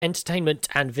Entertainment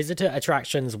and visitor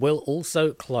attractions will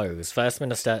also close. First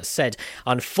Minister said,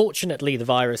 unfortunately, the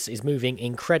virus is moving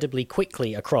incredibly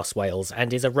quickly across Wales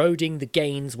and is eroding the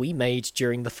gains we made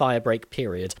during the firebreak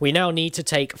period. We now need to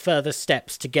take further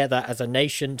steps together as a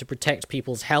nation to protect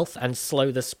people's health and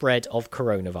slow the spread of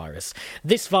coronavirus.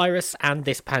 This virus and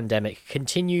this pandemic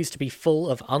continues to be full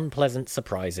of unpleasant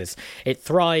surprises. It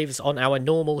thrives on our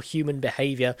normal human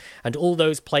behaviour and all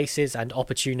those places and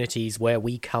opportunities where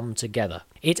we come together.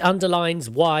 It underlines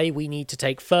why we need to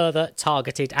take further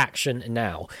targeted action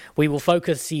now. We will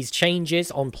focus these changes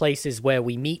on places where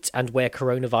we meet and where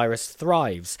coronavirus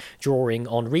thrives, drawing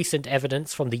on recent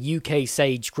evidence from the UK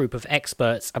SAGE group of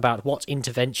experts about what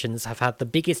interventions have had the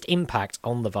biggest impact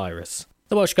on the virus.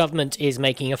 The Welsh Government is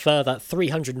making a further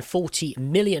 £340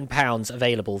 million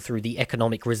available through the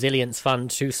Economic Resilience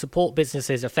Fund to support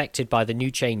businesses affected by the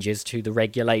new changes to the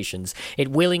regulations. It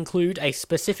will include a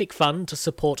specific fund to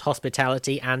support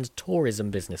hospitality and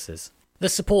tourism businesses. The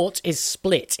support is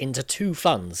split into two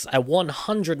funds, a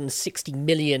 £160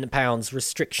 million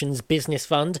restrictions business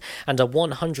fund and a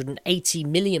 £180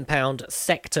 million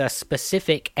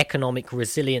sector-specific economic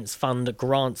resilience fund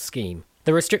grant scheme.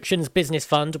 The Restrictions Business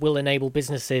Fund will enable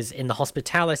businesses in the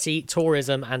hospitality,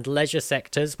 tourism and leisure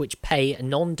sectors which pay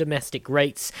non-domestic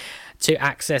rates to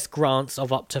access grants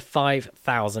of up to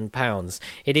 £5,000.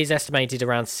 It is estimated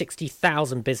around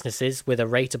 60,000 businesses with a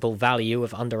rateable value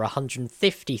of under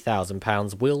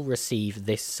 £150,000 will receive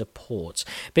this support.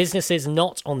 Businesses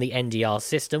not on the NDR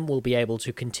system will be able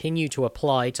to continue to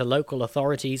apply to local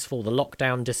authorities for the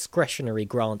lockdown discretionary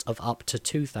grant of up to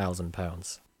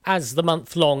 £2,000. As the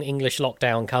month-long English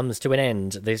lockdown comes to an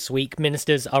end this week,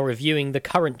 ministers are reviewing the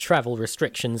current travel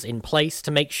restrictions in place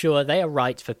to make sure they are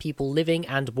right for people living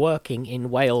and working in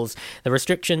Wales. The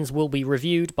restrictions will be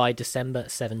reviewed by December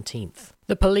 17th.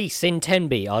 The police in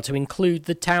Tenby are to include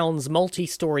the town's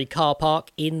multi-storey car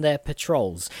park in their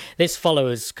patrols. This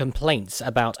follows complaints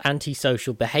about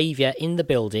antisocial behaviour in the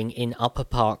building in Upper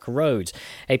Park Road.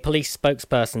 A police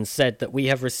spokesperson said that we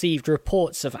have received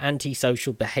reports of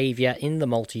antisocial behaviour in the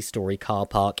multi-storey car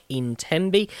park in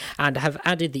Tenby and have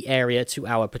added the area to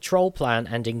our patrol plan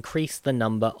and increased the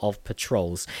number of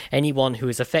patrols. Anyone who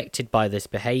is affected by this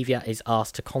behaviour is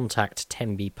asked to contact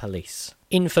Tenby Police.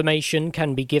 Information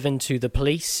can be given to the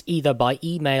police either by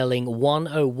emailing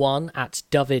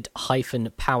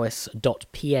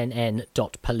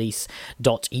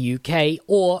 101@dyvid-powys.pnn.police.uk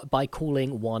or by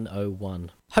calling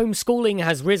 101. Homeschooling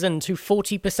has risen to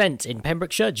 40% in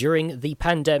Pembrokeshire during the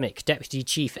pandemic. Deputy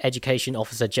Chief Education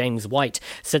Officer James White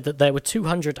said that there were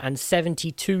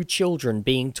 272 children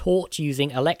being taught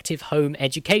using elective home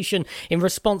education in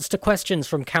response to questions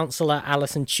from Councillor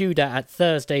Alison Tudor at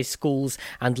Thursday's Schools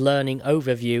and Learning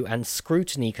Overview and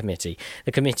Scrutiny Committee.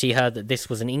 The committee heard that this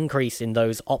was an increase in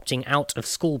those opting out of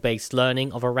school-based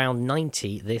learning of around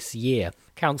 90 this year.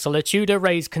 Councillor Tudor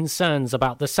raised concerns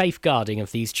about the safeguarding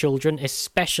of these children,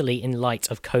 especially in light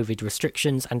of COVID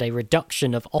restrictions and a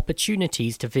reduction of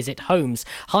opportunities to visit homes,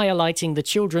 highlighting the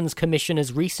Children's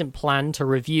Commissioner's recent plan to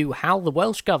review how the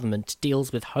Welsh Government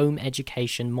deals with home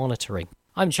education monitoring.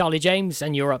 I'm Charlie James,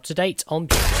 and you're up to date on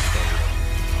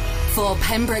For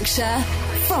Pembrokeshire,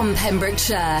 from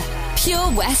Pembrokeshire,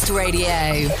 Pure West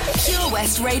Radio. Pure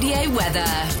West Radio weather.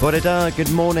 Bore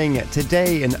good morning.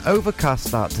 Today, an overcast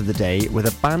start to the day with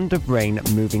a band of rain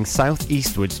moving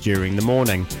southeastwards during the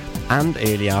morning and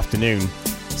early afternoon.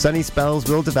 Sunny spells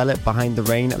will develop behind the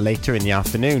rain later in the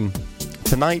afternoon.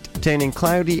 Tonight, turning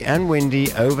cloudy and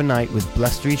windy overnight with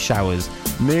blustery showers,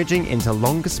 merging into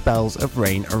longer spells of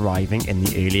rain arriving in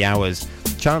the early hours.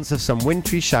 Chance of some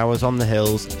wintry showers on the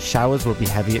hills. Showers will be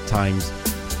heavy at times.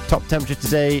 Top temperature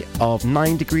today of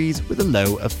 9 degrees with a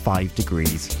low of 5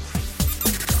 degrees.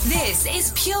 This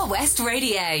is Pure West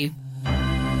Radio.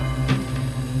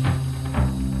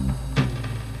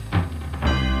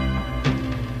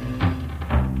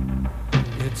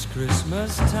 It's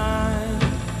Christmas time.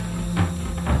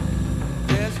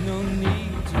 There's no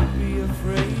need to be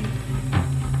afraid.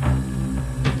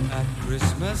 At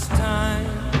Christmas time,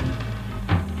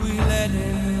 we let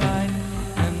in light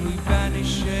and we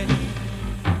banish shade.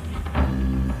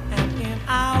 And in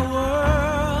our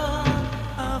world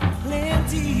of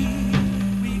plenty,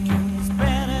 we can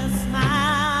spread a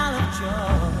smile of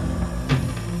joy.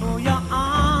 Throw your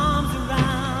arms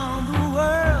around the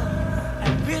world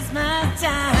at Christmas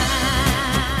time.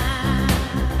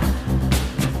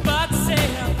 But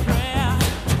say a prayer,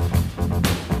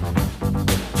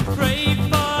 pray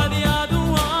for the other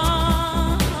one.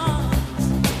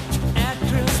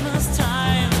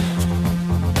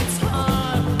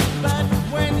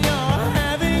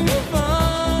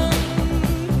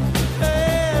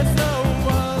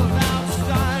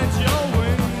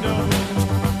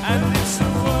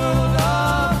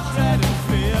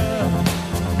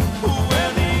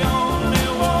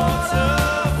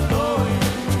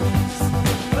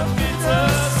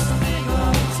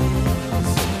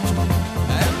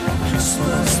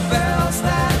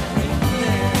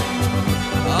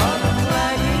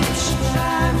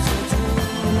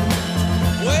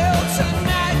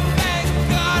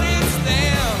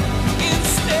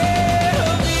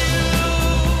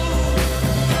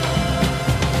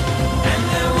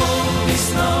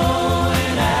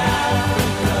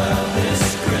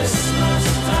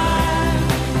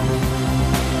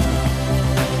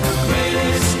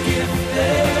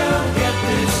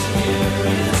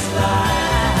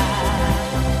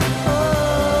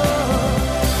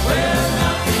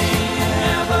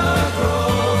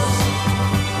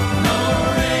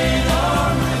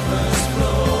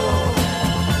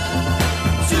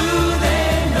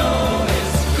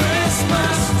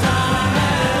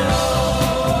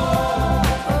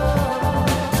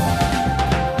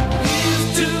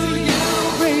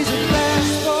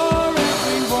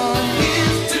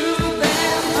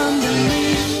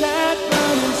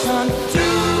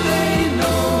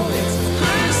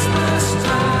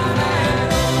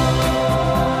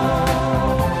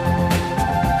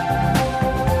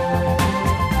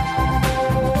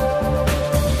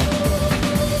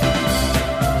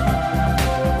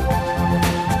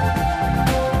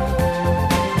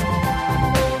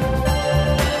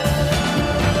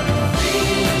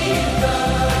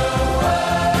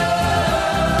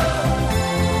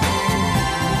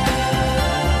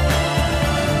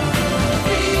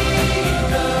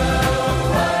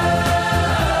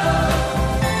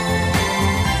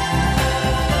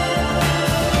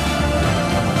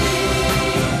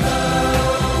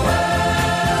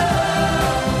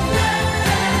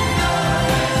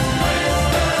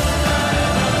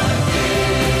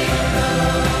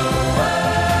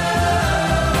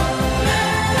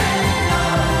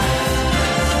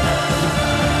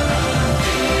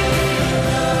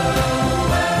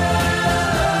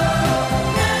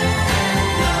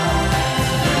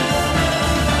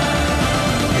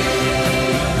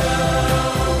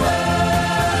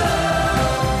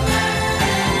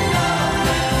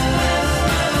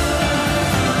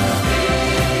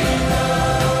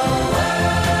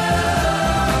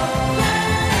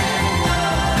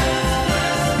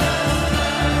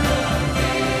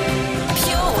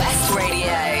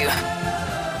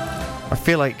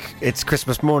 feel like it's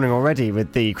Christmas morning already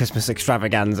with the Christmas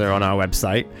extravaganza on our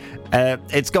website.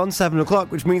 It's gone 7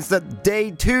 o'clock, which means that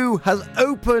day 2 has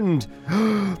opened.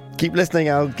 Keep listening,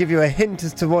 I'll give you a hint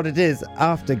as to what it is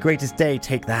after Greatest Day.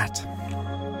 Take that.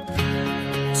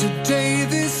 Today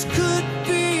this could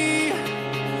be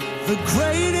the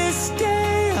greatest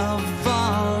day of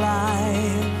our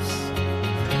lives.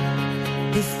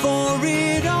 Before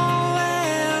it all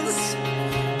ends,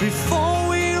 before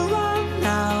we run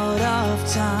out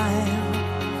of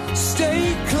time,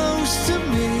 stay close to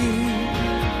me.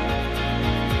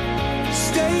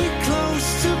 Stay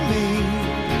close to me.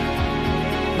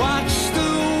 Watch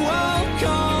the world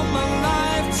come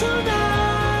alive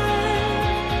tonight.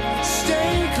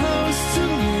 Stay close to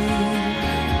me.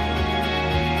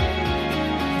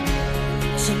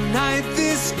 Tonight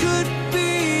this could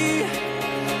be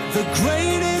the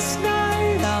greatest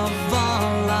night of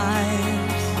our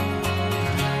lives.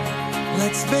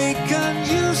 Let's make a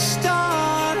new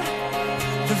start.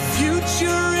 The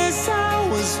future is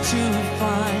ours to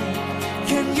find.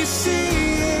 Can you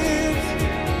see it?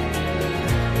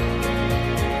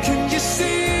 Can you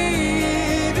see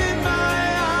it in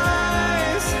my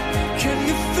eyes? Can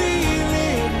you feel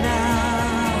it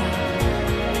now?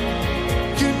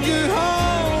 Can you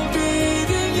hold it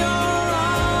in your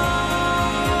arms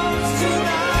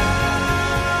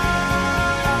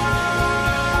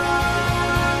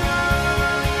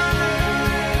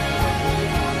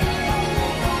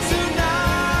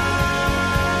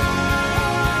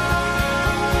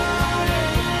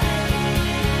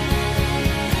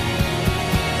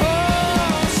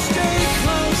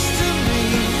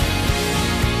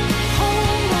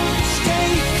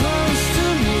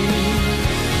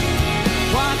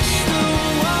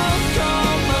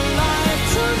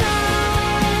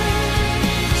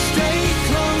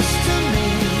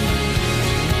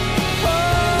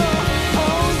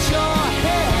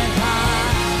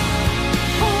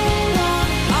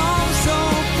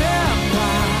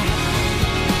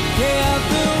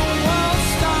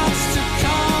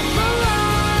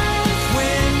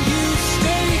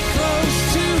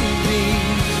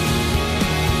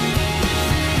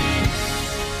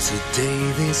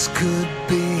this could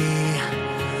be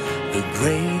the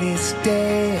greatest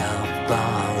day of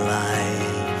our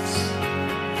lives.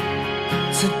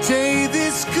 Today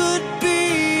this could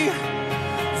be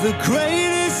the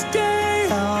greatest day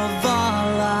of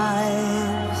our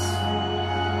lives.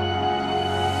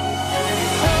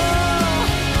 Oh,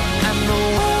 and the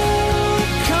world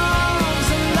comes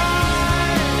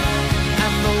alive,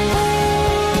 and the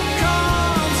world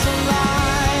comes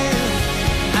alive,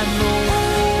 and the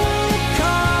world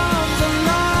comes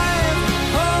alive.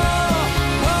 Oh,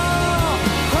 oh,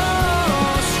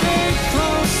 oh, stay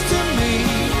close to me.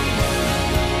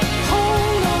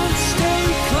 Hold on, stay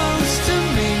close to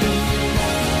me.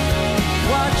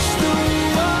 Watch the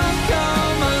world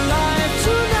come alive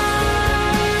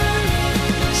tonight.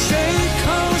 Stay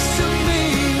close to me.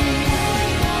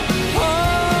 Oh,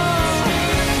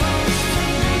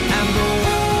 and the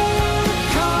world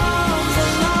comes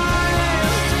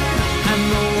alive, and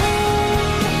the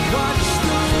world, watch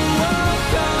the world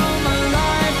come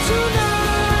alive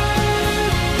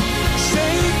tonight.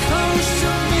 Stay close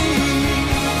to me.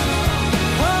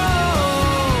 Oh.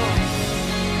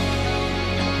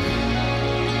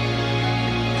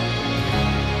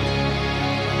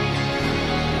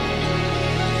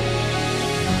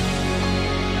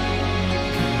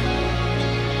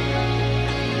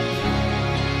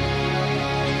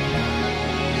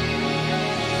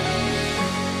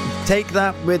 Take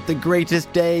that with the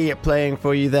Greatest Day playing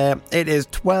for you there. It is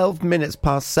 12 minutes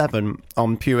past 7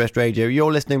 on Pure West Radio.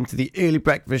 You're listening to the Early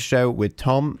Breakfast Show with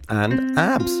Tom and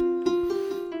Abz.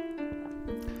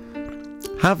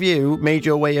 Have you made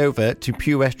your way over to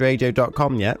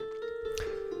purewestradio.com yet?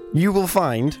 You will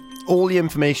find all the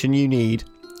information you need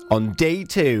on day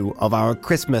 2 of our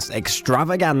Christmas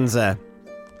extravaganza.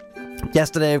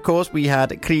 Yesterday, of course, we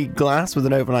had Krieg Glass with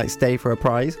an overnight stay for a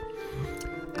prize.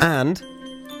 And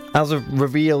as of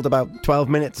revealed about 12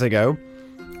 minutes ago,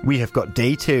 we have got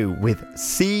day 2 with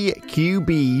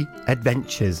CQB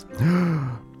Adventures.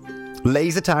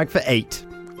 Laser tag for 8.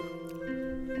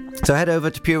 So head over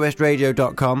to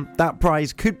purewestradio.com. That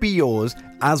prize could be yours,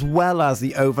 as well as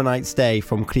the overnight stay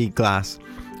from Krieg Glass.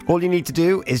 All you need to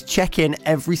do is check in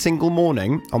every single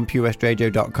morning on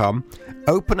purewestradio.com,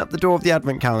 open up the door of the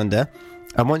advent calendar,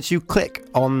 and once you click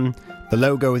on the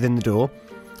logo within the door,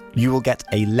 you will get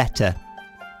a letter.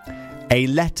 A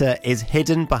letter is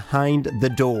hidden behind the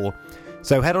door.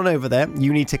 So head on over there.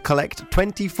 You need to collect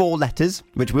 24 letters,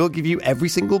 which we'll give you every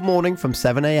single morning from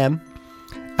 7 a.m.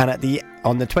 And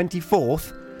on the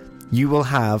 24th, you will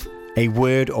have a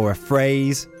word or a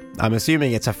phrase. I'm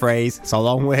assuming it's a phrase. It's a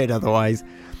long word otherwise.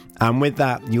 And with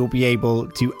that, you'll be able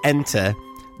to enter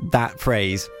that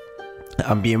phrase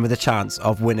and be in with a chance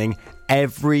of winning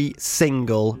every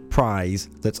single prize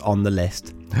that's on the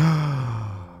list.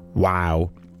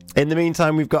 Wow. In the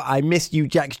meantime, we've got I Miss You,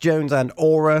 Jax Jones and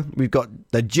Aura. We've got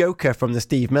The Joker from the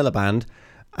Steve Miller Band.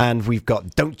 And we've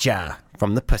got Don't Ya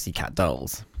from the Pussycat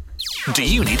Dolls. Do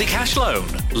you need a cash loan?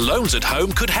 Loans at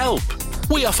Home could help.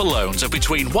 We offer loans of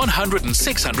between £100 and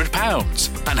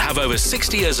 £600 and have over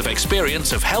 60 years of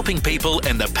experience of helping people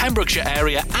in the Pembrokeshire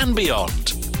area and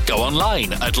beyond. Go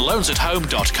online at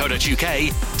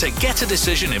loansathome.co.uk to get a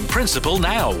decision in principle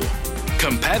now.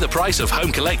 Compare the price of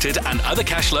home collected and other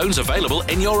cash loans available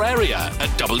in your area at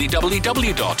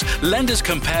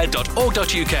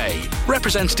www.lenderscompare.org.uk.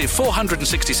 Representative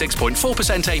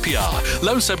 466.4% APR.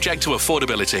 Loan subject to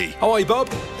affordability. Oh, hi, Bob.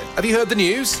 Have you heard the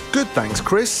news? Good, thanks,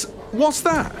 Chris. What's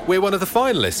that? We're one of the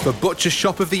finalists for Butcher's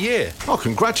Shop of the Year. Oh,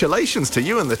 congratulations to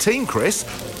you and the team, Chris.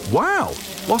 Wow,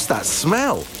 what's that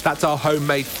smell? That's our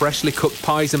homemade freshly cooked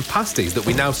pies and pasties that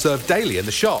we now serve daily in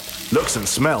the shop. Looks and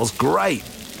smells great.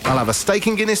 I'll have a steak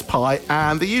and Guinness pie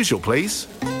and the usual, please.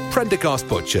 Prendergast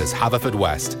Butchers,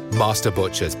 Haverfordwest. Master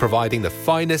Butchers, providing the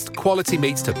finest quality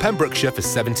meats to Pembrokeshire for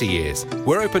 70 years.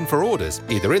 We're open for orders,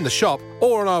 either in the shop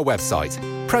or on our website,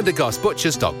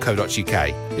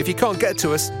 prendergastbutchers.co.uk. If you can't get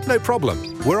to us, no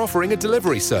problem. We're offering a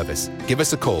delivery service. Give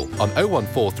us a call on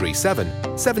 01437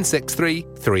 763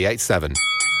 387.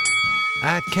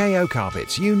 At KO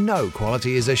Carpets, you know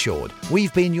quality is assured.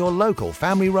 We've been your local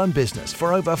family-run business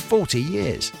for over 40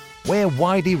 years. We're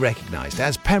widely recognised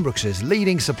as Pembrokeshire's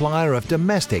leading supplier of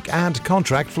domestic and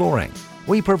contract flooring.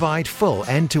 We provide full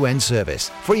end-to-end service,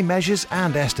 free measures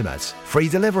and estimates, free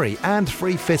delivery and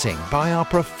free fitting by our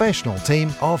professional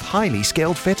team of highly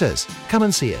skilled fitters. Come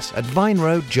and see us at Vine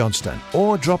Road, Johnston,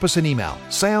 or drop us an email,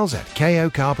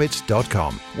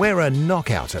 sales@kocarpets.com. We're a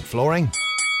knockout at flooring.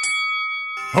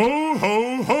 Ho,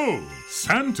 ho, ho!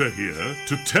 Santa here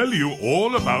to tell you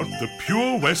all about the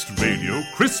Pure West Radio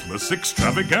Christmas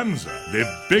Extravaganza, their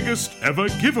biggest ever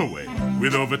giveaway,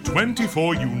 with over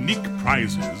 24 unique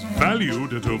prizes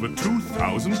valued at over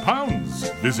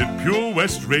 £2,000. Visit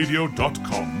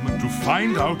purewestradio.com to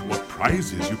find out what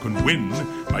prizes you can win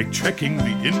by checking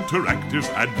the interactive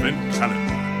Advent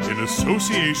calendar. In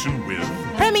association with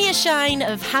Premier Shine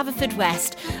of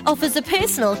Haverfordwest offers a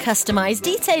personal customised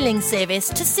detailing service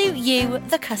to suit you,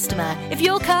 the customer. If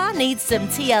your car needs some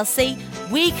TLC,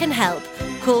 we can help.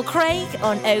 Call Craig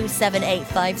on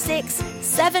 07856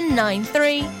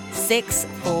 793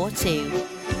 642.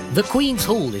 The Queen's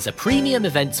Hall is a premium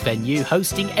events venue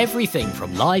hosting everything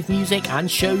from live music and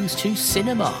shows to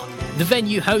cinema. The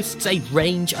venue hosts a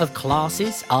range of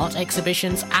classes, art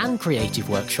exhibitions and creative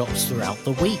workshops throughout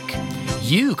the week.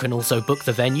 You can also book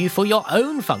the venue for your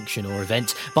own function or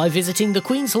event by visiting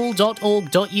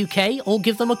thequeenshall.org.uk or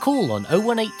give them a call on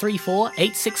 01834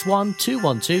 861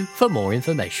 212 for more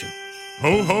information.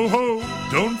 Ho, ho, ho!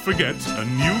 Don't forget, a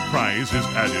new prize is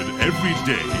added every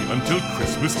day until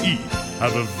Christmas Eve.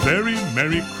 Have a very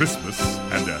Merry Christmas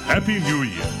and a Happy New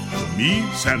Year from me,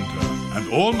 Santa, and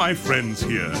all my friends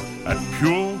here at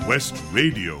Pure West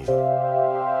Radio.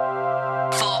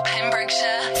 For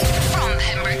Pembrokeshire, from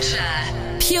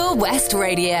Pembrokeshire, Pure West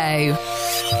Radio.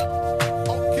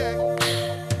 Okay.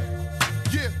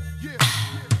 Yeah.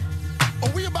 Are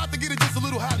we about to get it just a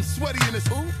little hot and sweaty in this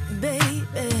hoop? Baby.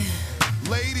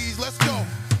 Ladies, let's go.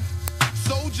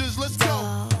 Soldiers, let's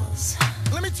go.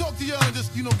 Let me talk to y'all and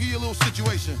just, give you a little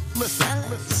situation. Listen.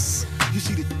 You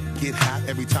see the get hot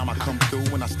every time I come through.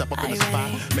 When I step up in the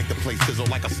spot, make the place sizzle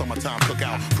like a summertime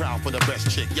cookout. Proud for the best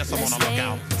chick, yes, I'm on a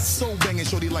lookout. So banging,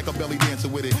 shorty like a belly dancer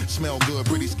with it. Smell good,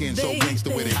 pretty skin, so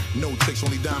gangster with it. No tricks,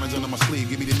 only diamonds under my sleeve.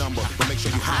 Give me the number, but make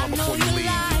sure you holler before you leave.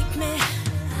 Like me.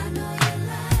 I know you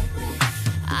like me.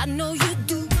 I know you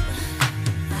do.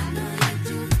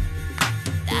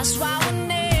 That's why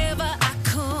whenever I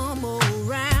come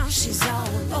around, she's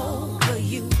all over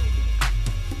you.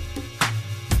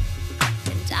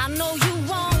 And I know you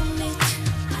want it.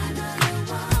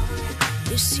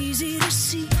 It's easy to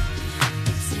see.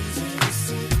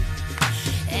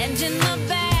 And in the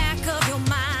back of your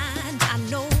mind, I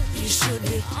know you should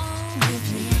be on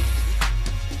with me.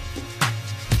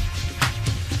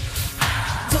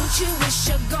 Don't you wish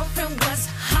your girlfriend was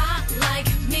hot like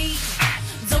me?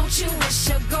 Don't you wish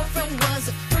your girlfriend was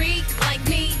a freak like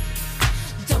me?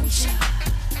 Don't you?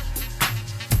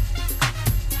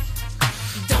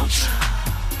 Don't you?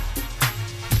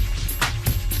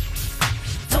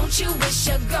 Don't you wish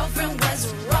your girlfriend was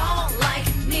raw like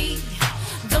me?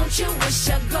 Don't you wish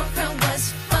your girlfriend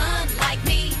was fun like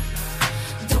me?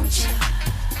 Don't you?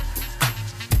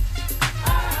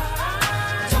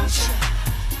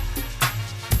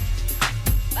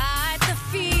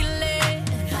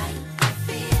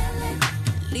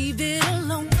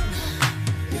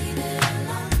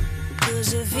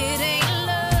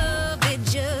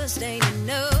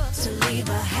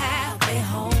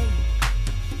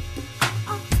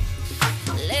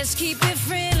 Let's keep it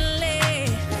friendly.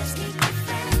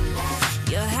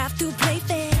 You have to play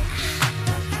fair.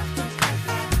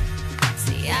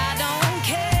 See, I don't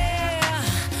care,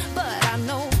 but I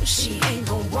know she ain't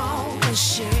gonna want to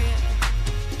share.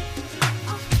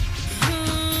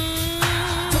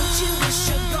 Don't you wish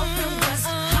your girlfriend was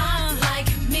hot like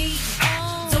me?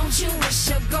 Don't you wish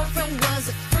your girlfriend was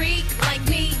a freak like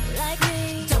me?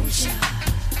 Don't you?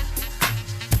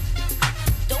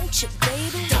 Don't you,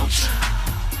 baby? Don't you?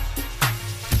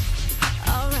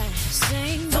 Alright,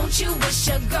 sing. Don't you wish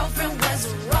your girlfriend was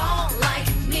raw like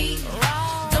me?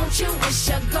 Don't you wish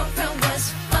your girlfriend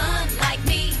was fun like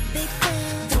me?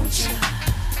 Don't you?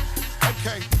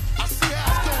 Okay, I see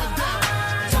how it's going down.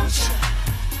 Don't you?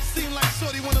 Seem like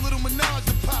Shorty want a little menage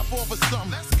to pop off or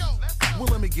something. Let's go. Well,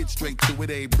 let me get straight to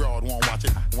it. A broad won't watch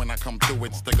it when I come through.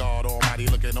 It's the God Almighty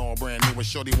looking all brand new. And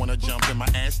Shorty wanna jump in my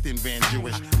Aston Van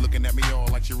Jewish, looking at me all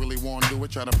like she really wanna do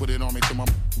it. Try to put it on me till my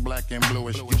black and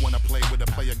bluish. You wanna play with a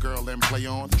player girl and play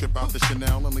on? Trip out the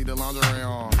Chanel and leave the lingerie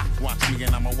on. Watch me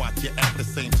and I'ma watch you at the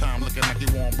same time, looking like you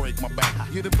won't break my back.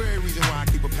 You're the very reason why I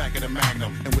keep a pack of the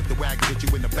Magnum, and with the wagon hit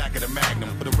you in the back of the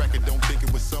Magnum. For the record, don't think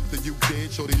it was something you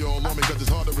did. Shorty all on me 'cause it's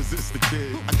hard to resist the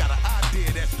kid. I got an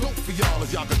idea that's dope for y'all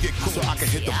if y'all could get cool, so I can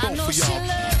hit the boat for y'all. She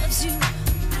loves you.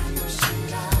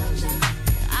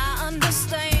 I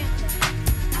understand.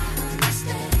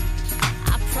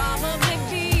 I'd probably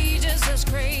be just as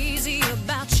crazy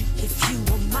about you if you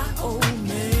were my old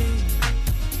man.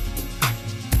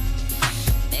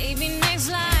 Maybe next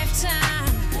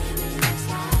lifetime.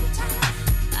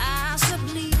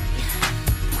 Possibly.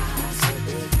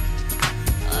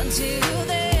 Until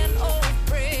then, old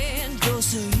friend, you're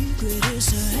so good to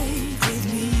say with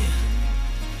me.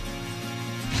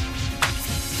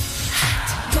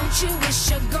 Don't you wish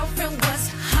your girlfriend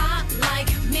was hot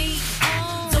like me?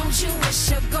 Don't you wish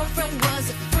your girlfriend was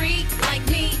a freak like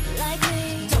me?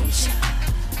 Don't you?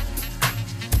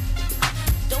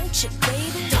 Don't you,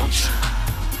 baby? Don't you?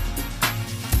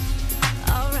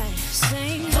 Alright,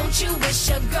 sing. Don't you wish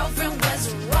your girlfriend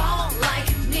was raw like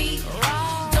me?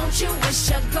 Don't you wish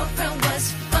your girlfriend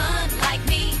was fun like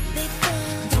me?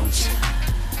 Don't you?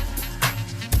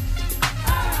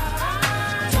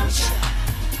 Don't you?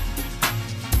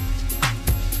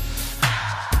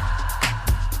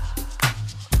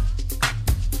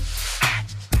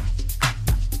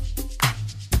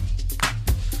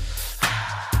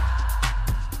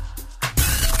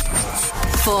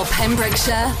 For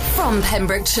Pembrokeshire, from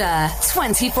Pembrokeshire,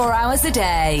 24 hours a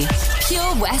day.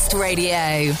 Pure West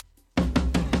Radio.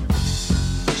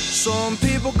 Some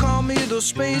people call me the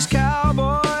space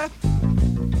cowboy.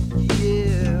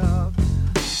 Yeah.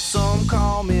 Some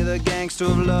call me the gangster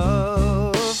of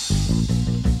love.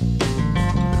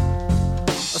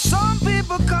 Some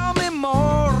people call me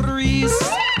Maurice,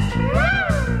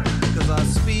 'cause I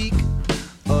speak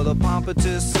of the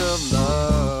pompatus of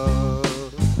love.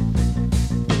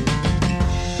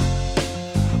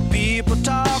 People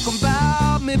talk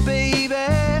about me, baby.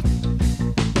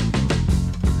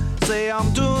 Say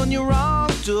I'm doing you wrong,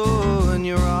 doing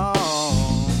you wrong.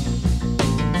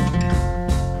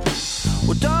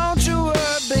 Well, don't you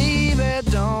worry, baby,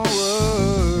 don't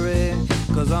worry,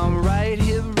 'cause I'm right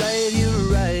here, right here,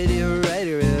 right here, right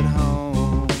here at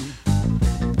home.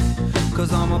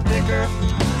 'Cause I'm a picker,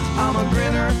 I'm a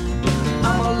grinner,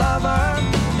 I'm a lover,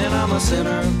 and I'm a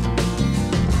sinner.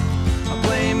 I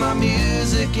play my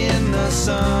music in the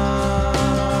sun.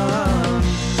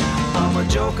 I'm a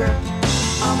joker,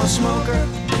 I'm a smoker,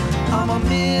 I'm a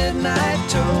midnight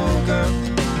toker.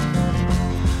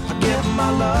 I get my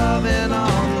loving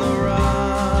on the run.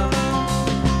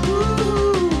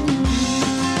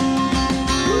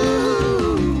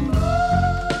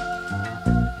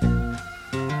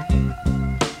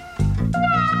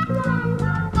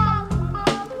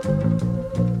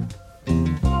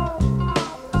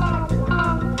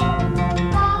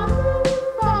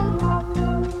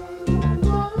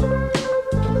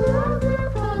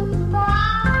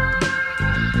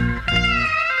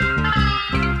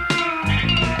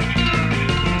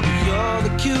 You're the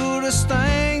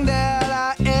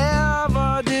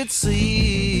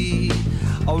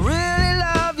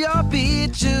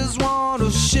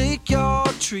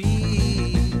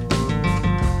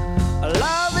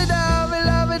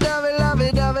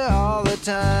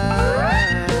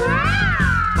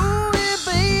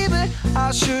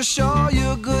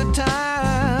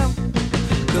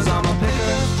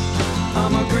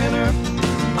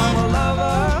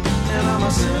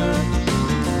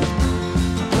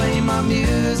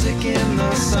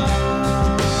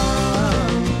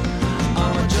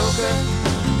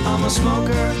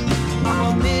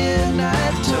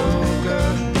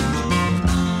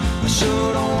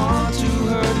sure don't want to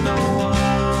hurt no one.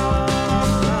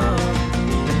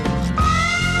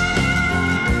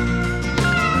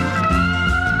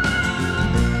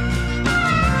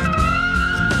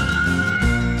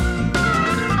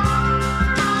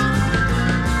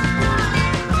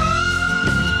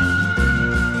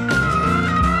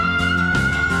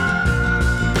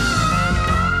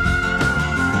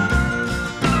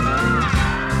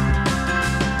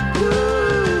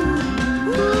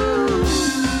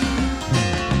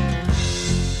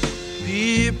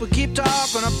 People keep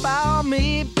talking about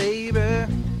me, baby.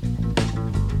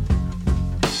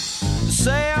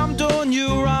 Say I'm doing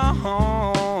you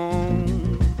wrong.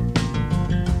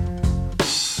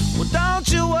 Well,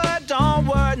 don't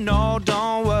worry, no,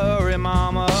 don't worry,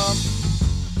 mama.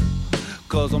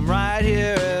 'Cause I'm right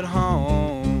here at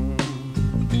home.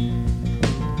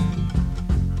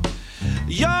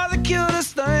 You're the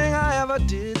cutest thing I ever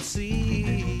did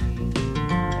see.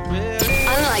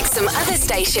 Unlike some other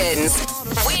stations,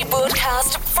 we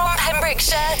broadcast from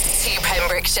Pembrokeshire to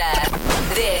Pembrokeshire.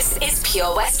 This is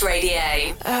Pure West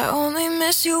Radio. I only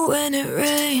miss you when it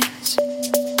rains,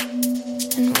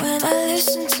 and when I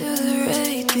listen to the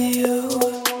radio.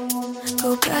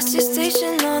 Go past your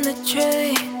station on the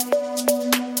train,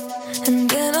 and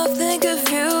then I'll think of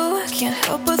you. Can't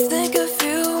help but think of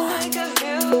you.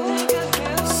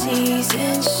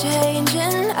 Seasons change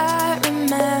and I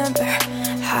remember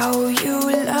how you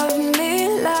loved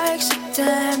me like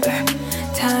September.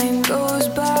 Time goes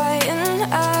by and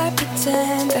I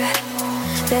pretend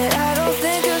that I don't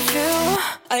think of you.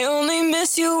 I only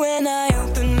miss you when I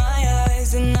open my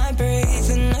eyes and I breathe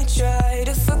and I try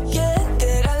to forget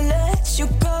that I let you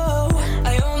go.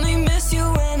 I only miss you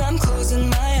when I'm closing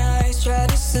my eyes, try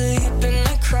to sleep and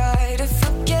I cry to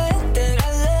forget that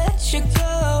I let you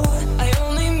go. I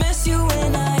only miss you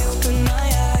when I open my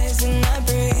eyes and I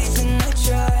breathe and I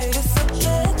try to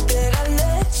forget that I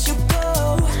let you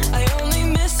go. I only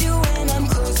miss you when I'm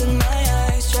closing my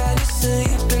eyes, try to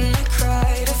sleep and I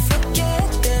cry to forget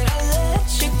that I let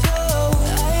you go.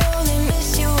 I only miss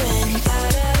you when da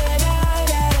da da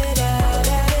da da da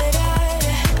da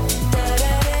da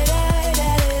da da.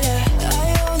 I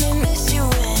only miss you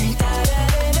when da da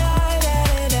da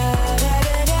da da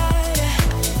da da.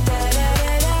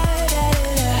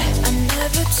 I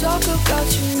never talk about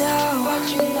you now.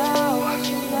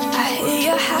 I hear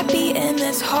you're happy and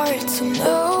it's hard to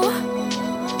know.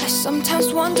 I sometimes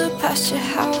wander past your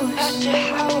house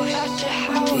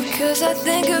because I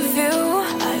think of you.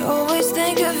 I always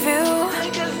think of you.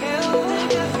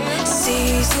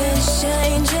 Seasons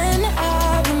change and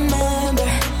I remember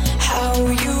how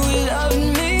you loved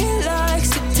me like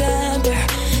September.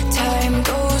 Time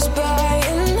goes by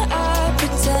and I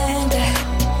pretend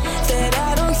that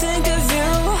I don't think of you.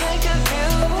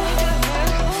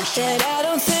 That I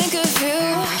don't think of you.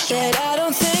 That I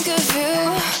don't think of you.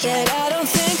 That I don't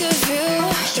think of you.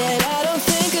 That I don't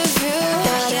think of you.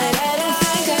 That I don't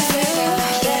think of you.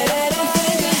 That I don't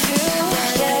think of you.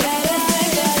 That I don't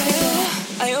think of you.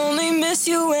 I only miss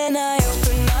you when I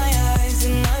open my eyes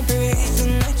and I breathe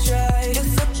and I try to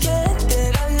forget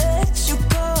that I let you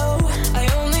go. I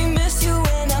only miss you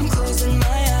when I'm closing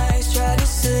my eyes, try to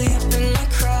sleep and I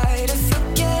cry to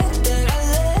forget that I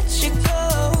let you go.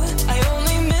 I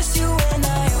only miss you when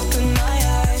I open my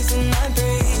eyes and I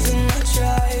breathe and I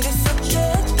try to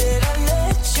forget that I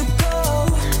let you go.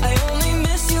 I only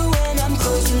miss you when I'm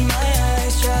closing my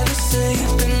eyes, try to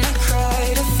sleep and I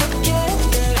cry to forget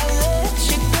that I let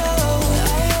you go.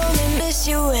 I only miss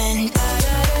you when da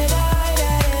da da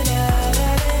da da da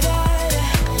da da.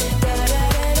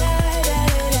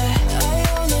 I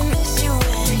only miss you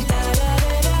when da da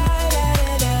da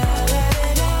da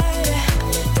da.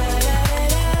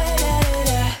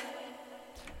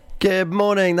 Good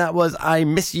morning, that was I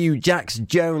Miss You, Jax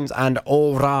Jones and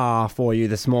Aura for you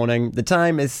this morning. The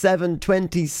time is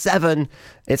 7:27.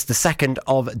 It's the 2nd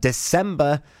of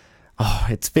December. Oh,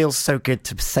 it feels so good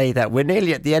to say that. We're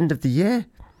nearly at the end of the year,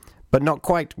 but not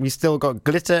quite. We still got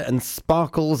glitter and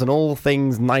sparkles and all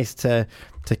things nice to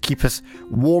keep us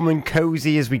warm and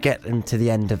cozy as we get into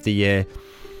the end of the year.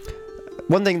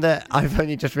 One thing that I've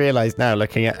only just realised now,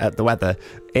 looking at the weather,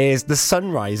 is the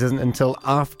sunrise isn't until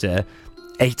after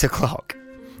 8 o'clock,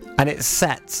 and it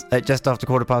sets at just after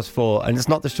 4:15, and it's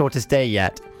not the shortest day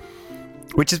yet,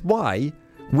 which is why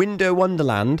Window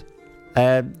Wonderland,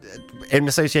 in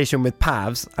association with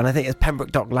Pavs, and I think it's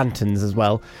Pembroke Dock Lanterns as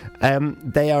well,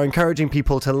 they are encouraging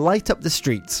people to light up the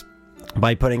streets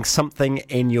by putting something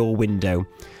in your window.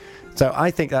 So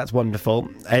I think that's wonderful.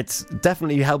 It's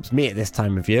definitely helps me at this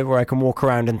time of year, where I can walk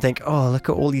around and think, oh, look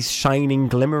at all these shining,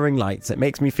 glimmering lights. It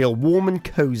makes me feel warm and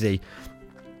cozy.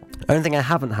 Only thing I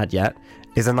haven't had yet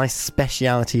is a nice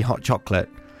speciality hot chocolate.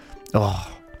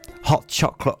 Oh, hot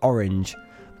chocolate orange.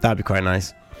 That'd be quite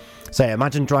nice. So yeah,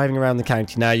 imagine driving around the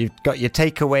county now. You've got your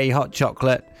takeaway hot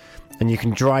chocolate, and you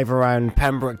can drive around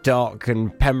Pembroke Dock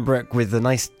and Pembroke with the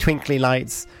nice twinkly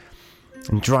lights,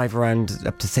 and drive around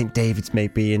up to St David's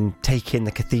maybe, and take in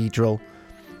the cathedral,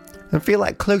 and feel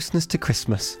that closeness to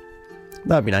Christmas.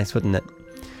 That'd be nice, wouldn't it?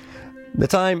 The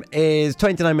time is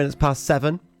 29 minutes past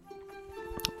 7.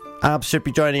 Abz should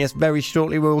be joining us very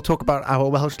shortly. We will talk about our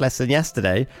Welsh lesson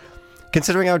yesterday.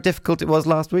 Considering how difficult it was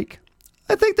last week,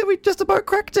 I think that we just about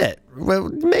cracked it. Well,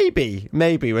 maybe.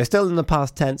 We're still in the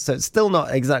past tense, so it's still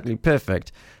not exactly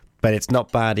perfect, but it's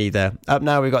not bad either. Up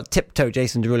now, we've got Tiptoe,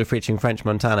 Jason Derulo featuring French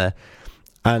Montana,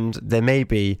 and there may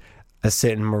be a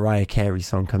certain Mariah Carey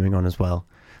song coming on as well.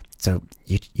 So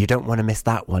you don't want to miss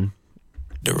that one.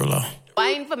 Derulo.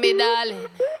 Wine for me, darling.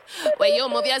 When you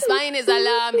move your spine is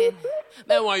alarming.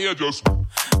 Man, why you just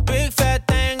big fat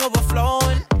thing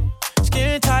overflowing?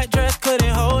 Skin tight dress couldn't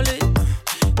hold it.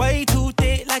 Way too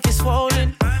thick like it's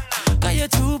swollen. Got you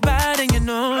too bad and you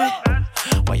know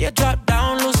it. When you drop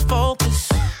down, lose focus.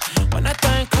 When I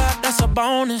think clap, that's a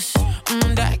bonus.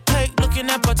 That cake looking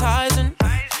appetizing.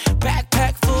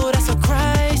 Backpack food, that's a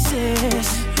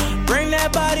crisis. Bring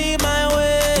that body my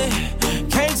way.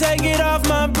 Can't take it off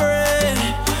my bread.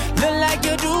 Look like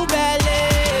you do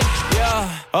ballet. Yeah,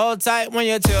 hold tight when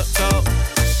you tiptoe.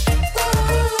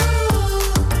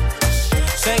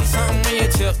 Say something when you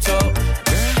tiptoe.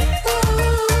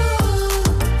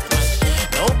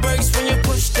 No brakes when you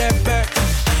push that back.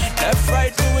 Left,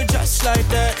 right, do it just like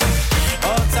that.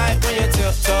 Hold tight when you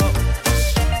tiptoe.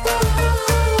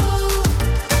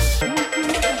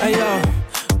 Hey yo,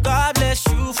 God bless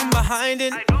you from behind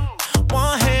it.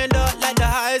 One hand up like the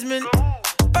Heisman.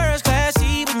 First class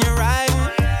seat when you're riding.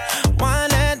 One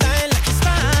that thing like it's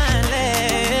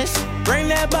spineless. Bring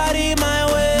that body my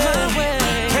way.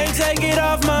 Can't take it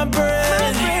off my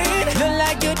breath. Look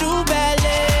like you do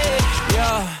ballet.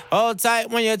 Yeah, hold tight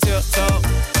when you tiptoe.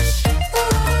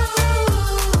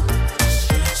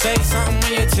 Say something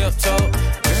when you tiptoe.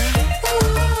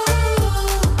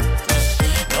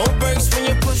 No brakes when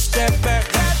you push that back.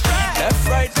 Left,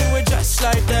 right, do it just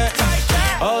like that.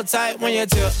 Hold tight when you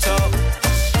tiptoe.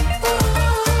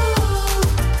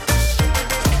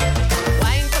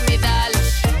 Wine for me, darling.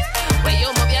 When you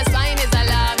move your spine is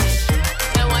alarming.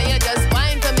 And when you just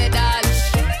wine for me, darling.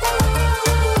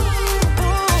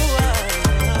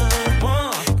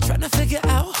 Tryna figure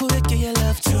out who to give your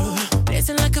love to.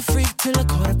 Dancing like a freak till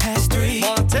 3:15.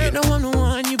 You know I'm the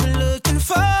one you've been looking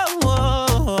for.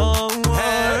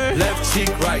 Left cheek,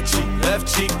 right cheek, left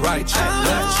cheek, right cheek,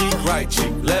 left cheek, right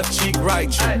cheek, left cheek, right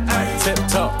cheek. Tip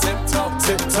top, tip top,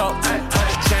 tip top.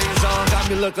 Chains on, got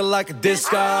me looking like a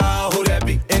disco. Who that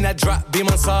be? In that drop, be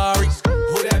my sorry.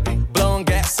 Who that be? Blowing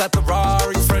gas at the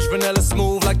Rari. Fresh vanilla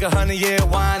smooth like 100-year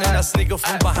wine. And I sneak up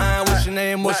from behind. What's your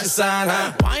name? What's your sign?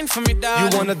 Huh? Wine for me,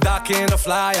 darling. You wanna dock in or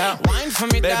fly out? Wine for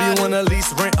me, baby, darling. you wanna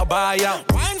lease, rent, or buy out?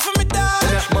 Wine for me, darling.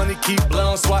 And that money keep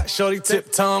blowing, swat, shorty,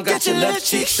 tip tongue. Got your left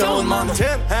cheek showing, mama.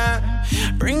 Tip, huh?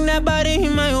 Bring that body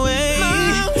my way.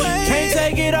 Can't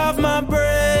take it off my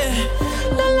breath.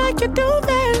 Look like you do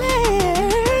ballet.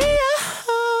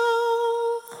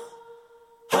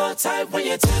 Hold tight when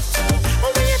you tiptoe.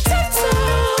 When you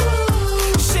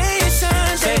tiptoe. Say your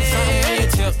sign, say something when you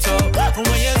tiptoe.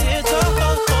 When you tiptoe.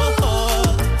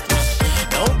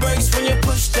 No brakes when you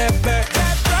push that back.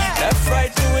 Left,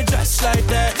 right, do it just like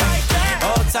that.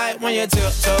 Hold tight when you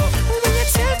tiptoe. When you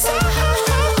tiptoe.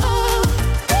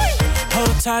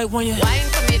 Hold tight when you wine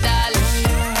for me, darling.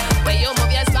 When you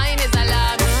move your spine is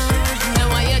alarming. And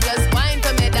when you just wine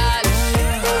for me, darling.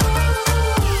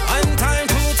 One time,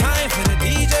 two time for the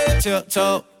DJ.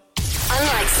 Tiptoe.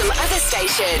 Unlike some other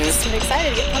stations, I'm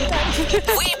excited to get pumped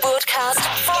up. we broadcast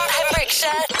from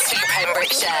Pembrokeshire to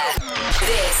Pembrokeshire.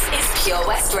 This is Pure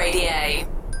West Radio.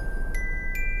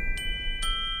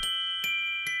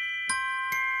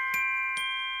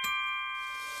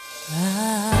 I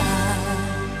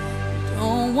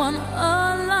don't want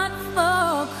a lot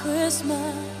for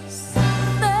Christmas.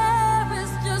 There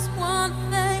is just one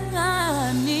thing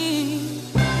I need.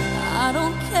 I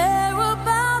don't care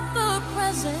about the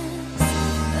presents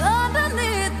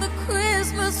underneath the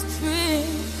Christmas tree.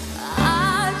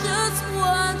 I just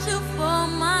want you for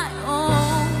my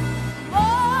own,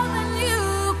 more than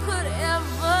you could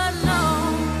ever know.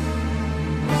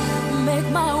 Make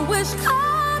my wish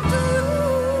come true.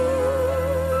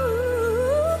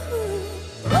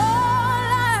 All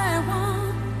I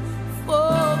want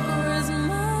for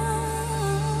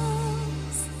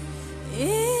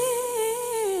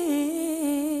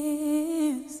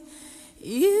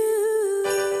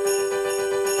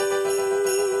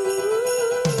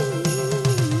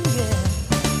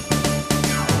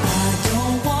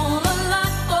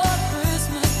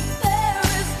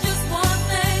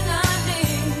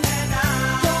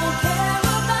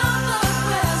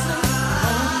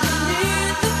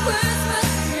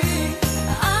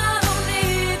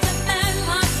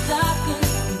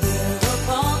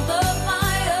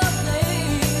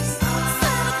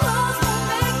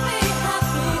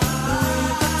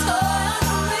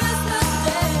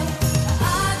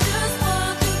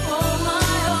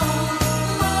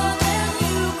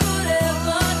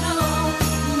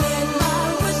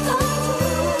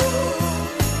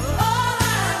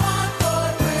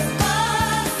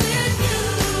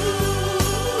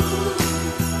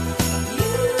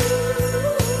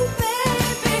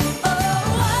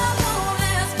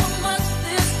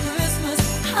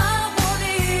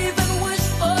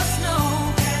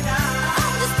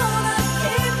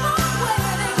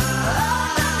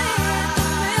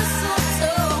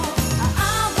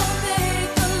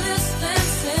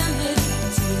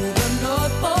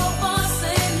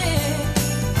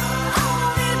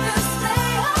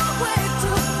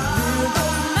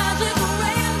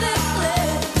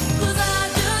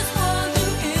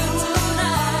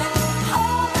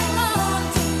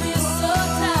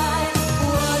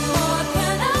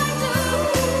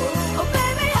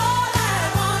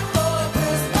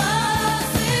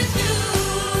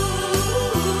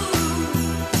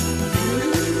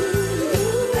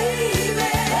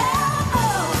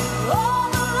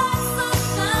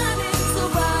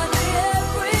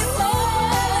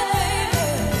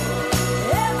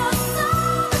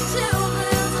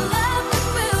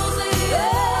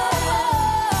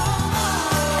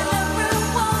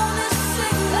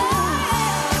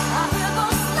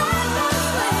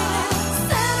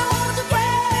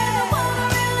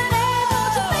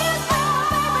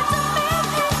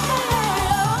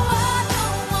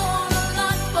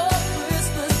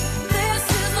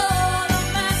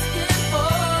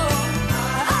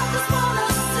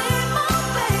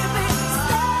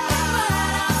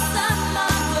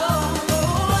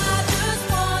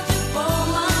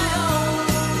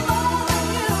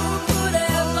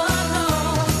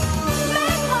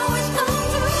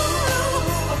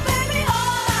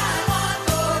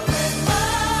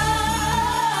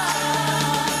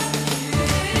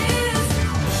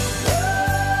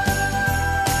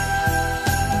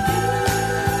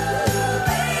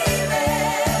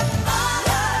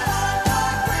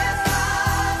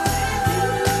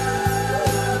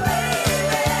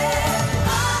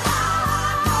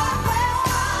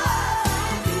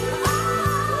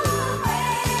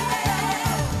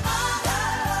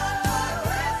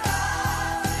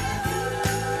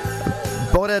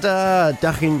Canada,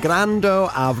 dach chi'n grando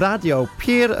a radio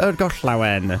Pur y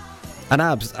Gorllawen. And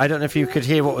Abz, I don't know if you could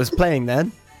hear what was playing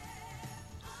then.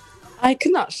 I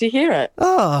couldn't actually hear it.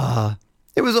 Oh,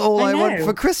 it was All I Want know.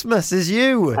 for Christmas is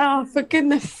You. Oh, for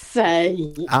goodness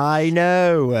sake. I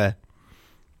know.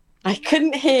 I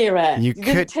couldn't hear it. You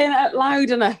didn't turn it up loud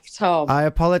enough, Tom. I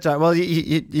apologise. Well,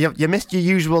 you missed your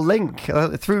usual link.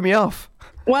 It threw me off.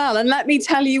 Well, and let me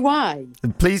tell you why.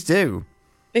 Please do.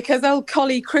 Because old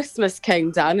Collie Christmas came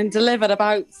down and delivered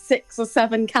about 6 or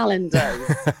 7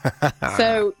 calendars.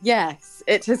 So, yes,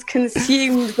 it has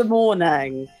consumed the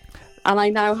morning. And I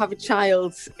now have a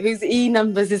child whose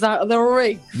E-numbers is out of the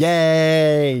roof.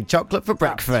 Yay! Chocolate for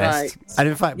breakfast. Right. And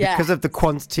in fact, because of the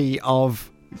quantity of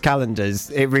calendars,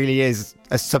 it really is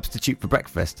a substitute for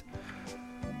breakfast.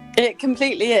 It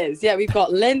completely is. Yeah, we've got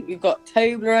Lindt, we've got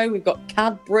Toblerone, we've got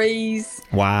Cadbury's.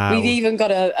 Wow. We've even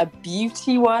got a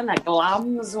beauty one, a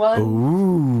Glams one.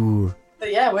 Ooh. So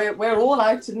yeah, we're all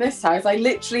out in this house. I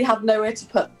literally have nowhere to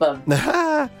put them.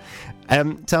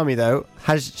 Tell me though,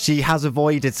 she has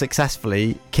avoided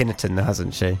successfully Kinnerton,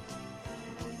 hasn't she?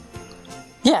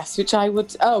 Yes, which I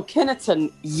would... Oh, Kinnerton,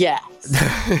 yes.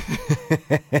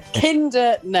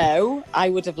 Kinder, no. I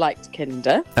would have liked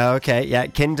Kinder. Okay, yeah,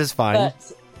 Kinder's fine.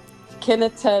 But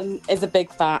Kinnerton is a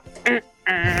big fat...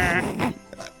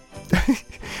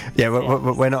 Yeah,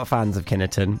 we're not fans of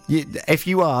Kinnerton. If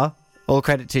you are, all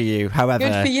credit to you. However...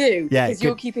 Good for you, because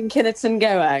you're keeping Kinnerton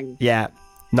going. Yeah,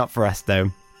 not for us though.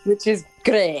 Which is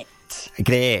great.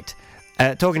 Great.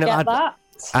 Talking Get about...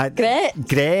 that? Great.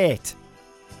 Great.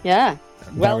 Yeah.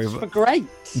 Welsh for great.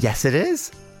 Yes, it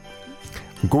is.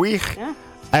 Gwych. Yeah.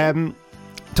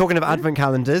 Talking of advent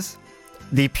calendars,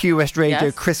 the Pure West Radio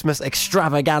Yes. Christmas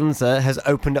Extravaganza has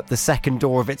opened up the second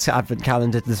door of its advent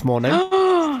calendar this morning.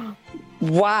 Wow.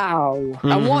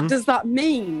 Mm-hmm. And what does that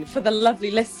mean for the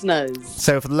lovely listeners?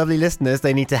 So for the lovely listeners,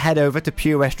 they need to head over to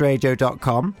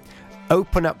purewestradio.com,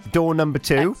 open up door number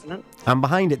 2, Excellent. and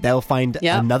behind it they'll find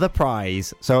another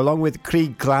prize. So along with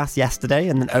Krieg Glass yesterday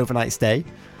and an overnight stay,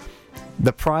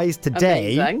 the prize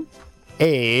today Amazing.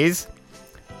 is...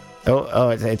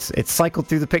 it's cycled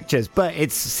through the pictures, but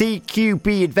it's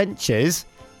CQB Adventures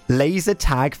laser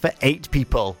tag for 8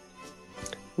 people.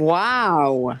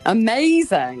 Wow.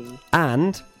 Amazing.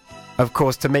 And, of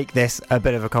course, to make this a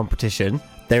bit of a competition,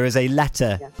 there is a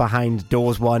letter behind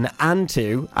doors 1 and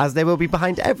 2, as there will be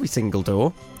behind every single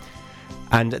door.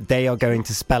 And they are going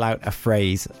to spell out a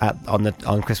phrase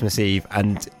on Christmas Eve.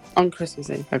 And on Christmas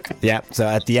Eve, okay. Yeah, so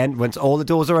at the end, once all the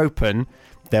doors are open,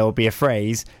 there will be a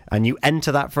phrase, and you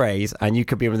enter that phrase, and you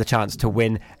could be with a chance to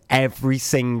win every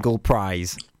single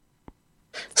prize.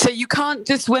 So you can't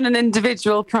just win an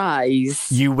individual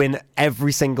prize. You win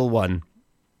every single one.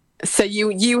 So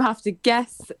you have to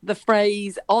guess the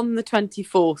phrase on the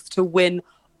 24th to win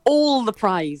all the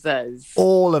prizes.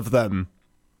 All of them.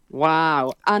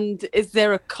 Wow. And is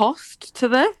there a cost to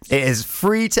this? It is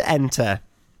free to enter.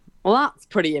 Well, that's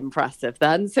pretty impressive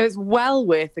then. So it's well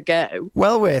worth a go.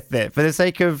 Well worth it, for the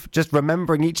sake of just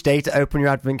remembering each day to open your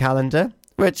advent calendar,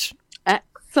 which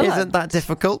isn't that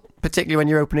difficult, particularly when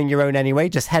you're opening your own anyway.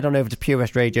 Just head on over to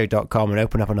purewestradio.com and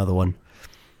open up another one.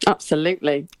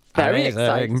 Absolutely. Very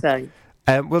exciting.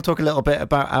 We'll talk a little bit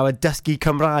about our dusky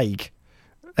Cymraeg.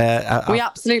 We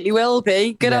absolutely will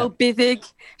be. Good old Biddig.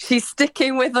 She's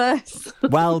sticking with us.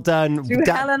 Well done. Through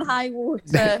hell and high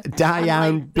water.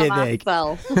 Diane Biddig.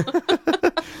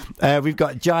 We've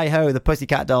got Jai Ho, the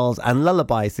Pussycat Dolls, and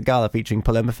Lullabies, the gala featuring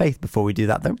Paloma Faith. Before we do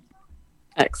that, though.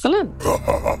 Excellent.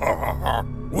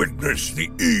 Witness the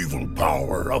evil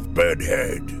power of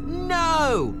Bedhead.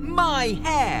 No! My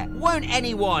hair! Won't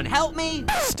anyone help me?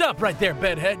 Stop right there,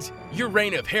 Bedheads. Your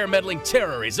reign of hair-meddling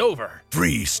terror is over.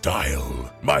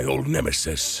 Freestyle, my old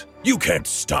nemesis. You can't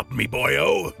stop me,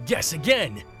 boyo. Guess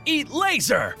again. Eat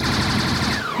laser!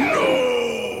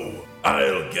 No!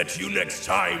 I'll get you next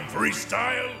time,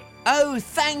 Freestyle. Oh,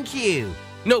 thank you.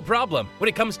 No problem. When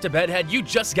it comes to Bedhead, you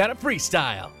just gotta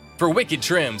freestyle. For wicked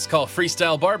trims, call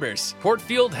Freestyle Barbers,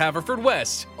 Portfield,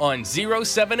 Haverfordwest, on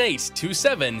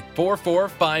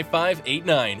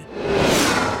 078-27445589.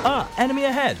 Ah, enemy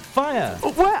ahead. Fire.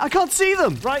 Oh, where? I can't see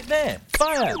them. Right there.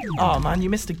 Fire. Oh, man, you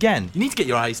missed again. You need to get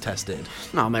your eyes tested.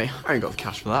 Nah, mate, I ain't got the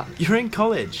cash for that. You're in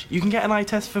college. You can get an eye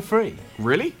test for free.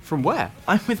 Really? From where?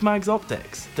 I'm with Mags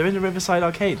Optics. They're in the Riverside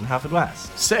Arcade in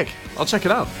Haverfordwest. Sick. I'll check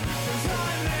it out.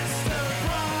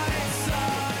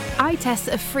 Eye tests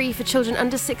are free for children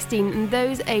under 16 and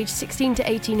those aged 16 to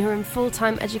 18 who are in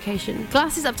full-time education.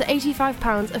 Glasses up to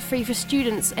 £85 are free for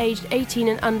students aged 18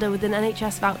 and under with an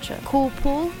NHS voucher. Call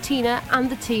Paul, Tina and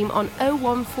the team on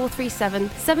 01437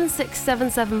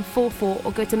 767744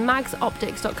 or go to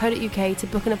magsoptics.co.uk to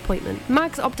book an appointment.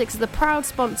 Mags Optics are the proud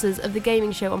sponsors of the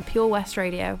gaming show on Pure West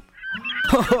Radio.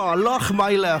 Oh,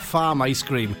 Lochmeyler Farm Ice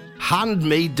Cream.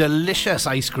 Handmade delicious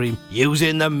ice cream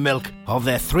using the milk of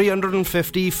their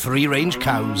 350 free-range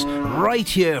cows right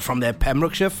here from their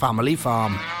Pembrokeshire family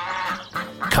farm.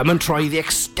 Come and try the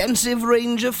extensive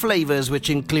range of flavours which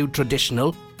include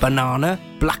traditional, banana,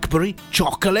 blackberry,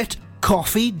 chocolate,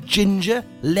 coffee, ginger,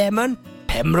 lemon,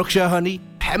 Pembrokeshire honey,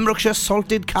 Pembrokeshire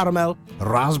salted caramel,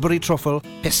 raspberry truffle,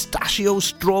 pistachio,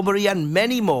 strawberry and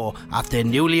many more at their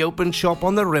newly opened shop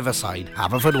on the Riverside,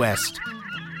 Haverfordwest.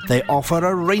 They offer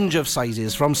a range of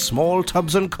sizes from small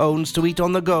tubs and cones to eat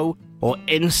on the go or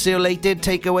insulated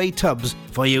takeaway tubs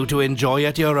for you to enjoy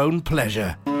at your own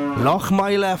pleasure.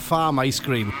 Lochmeyler Farm Ice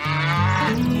Cream.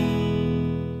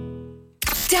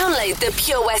 Download the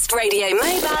Pure West Radio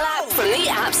mobile app from the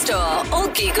App Store or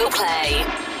Google Play.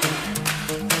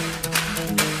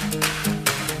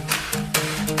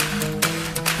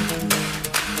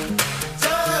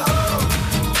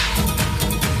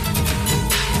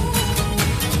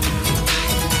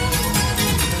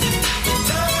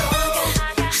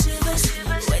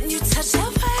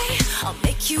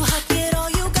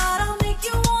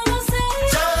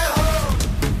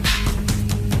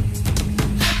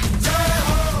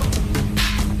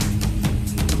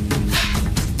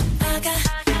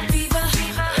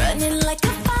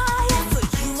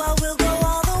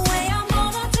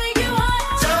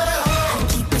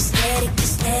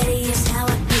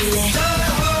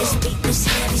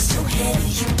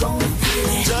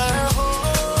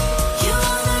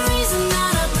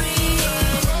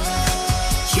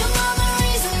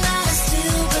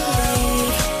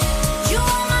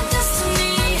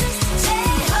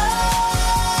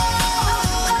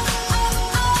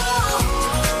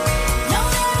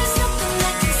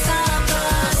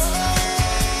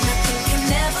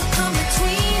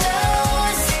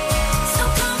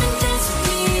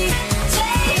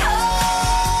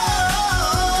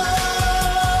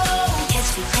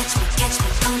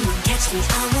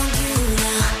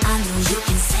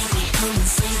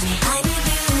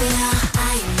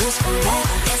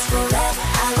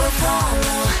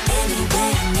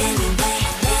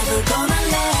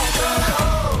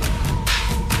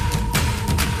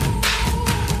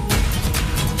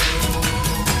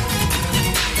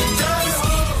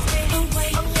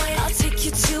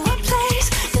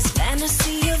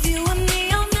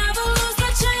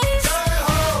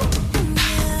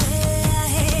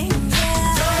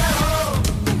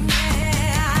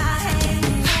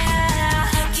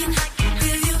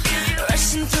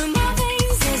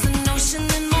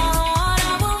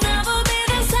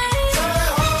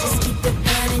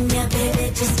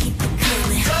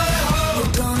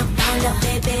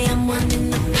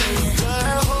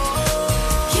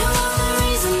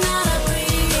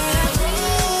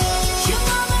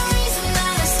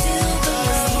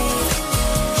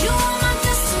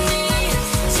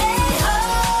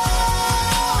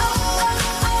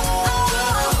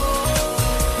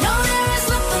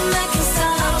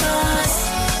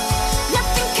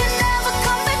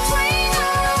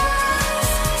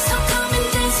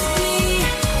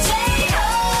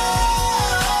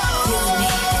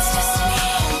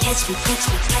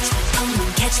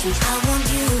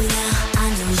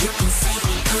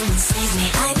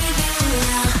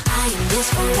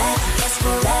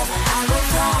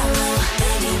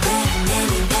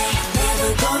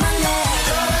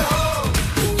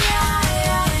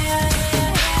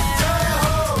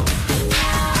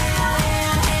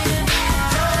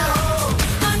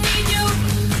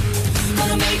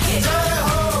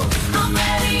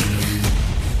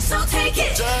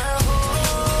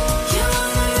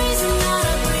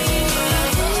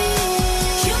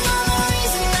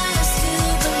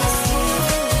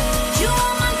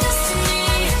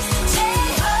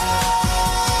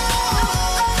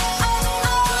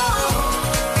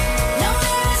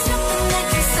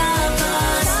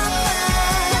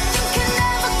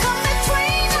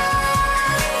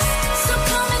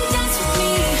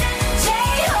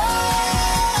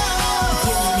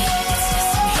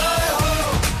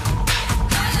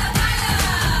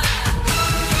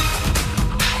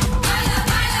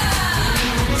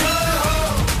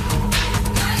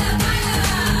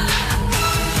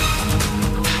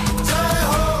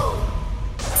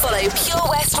 Pure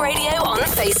West Radio on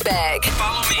Facebook.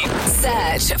 Follow me.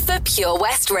 Search for Pure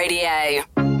West Radio.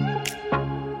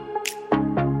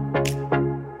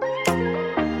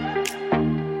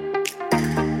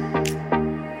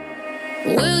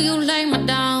 Will you lay me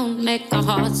down, make our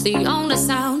hearts the only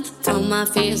sound? Throw my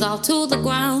fears all to the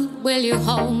ground. Will you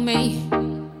hold me?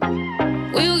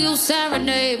 Will you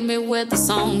serenade me with the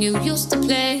song you used to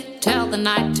play till the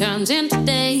night turns into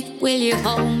day? Will you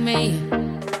hold me?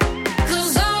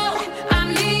 'Cause all I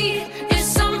need is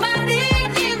somebody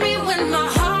near me when my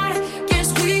heart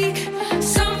gets weak.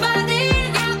 Somebody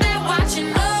out there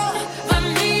watching over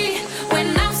me when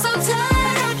I'm so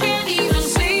tired I can't even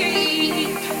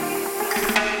sleep.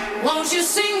 Won't you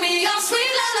sing me your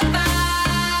sweet lullaby?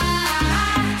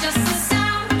 Just the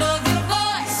sound of your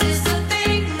voice is the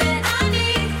thing that I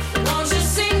need. Won't you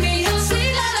sing me your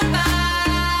sweet lullaby?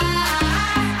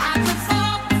 I could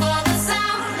fall for the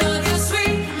sound of your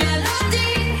sweet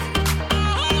melody.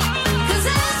 'Cause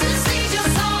I just need your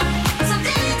song,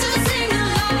 something to sing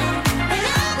along. When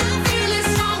I'm not feeling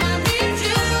strong, I need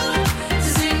you to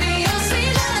sing me your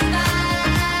sweet lullaby.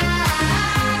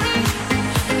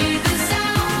 Need the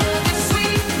sound of your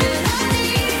sweet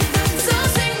melody, so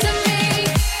sing to me.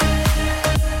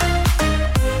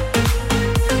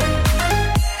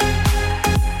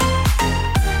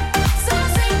 So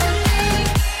sing to me.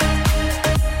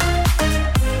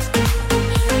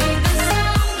 Need the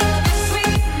sound of your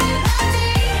sweet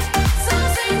melody, so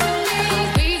sing to me. I'll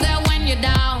be there when you're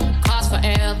down, 'cause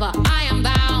forever I am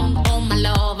bound. Oh my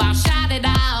love, I'll shout it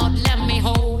out, let me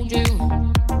hold you.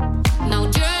 No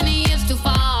journey is too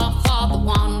far for the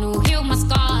one who healed my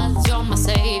scars. You're my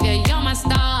savior, you're my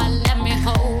star, let me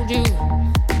hold you.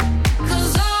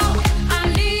 'Cause all I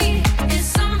need is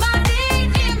somebody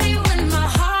near me when my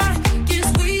heart gets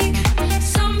weak.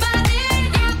 Somebody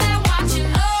out there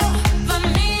watching over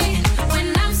me when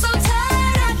I'm so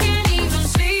tired I can't even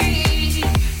sleep.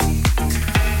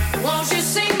 Won't you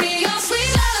sing me your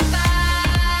sweet lullaby?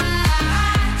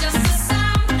 Just the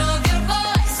sound of your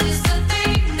voice is the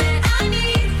thing that I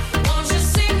need. Won't you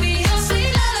sing me your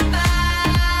sweet lullaby?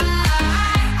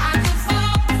 I could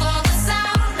fall for the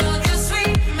sound of your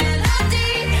sweet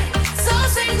melody, so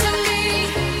sing to me.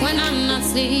 When I'm not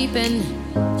sleeping,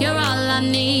 you're all I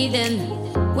need, and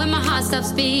when my heart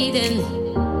stops beating,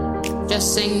 just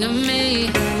sing to me.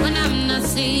 When I'm not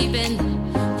sleeping,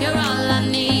 you're all I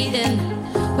need, and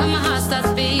when my heart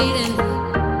stops beating,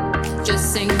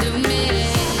 just sing to me.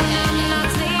 I'm not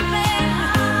sleeping,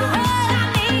 you're all I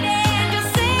need, and just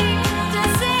sing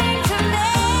to me.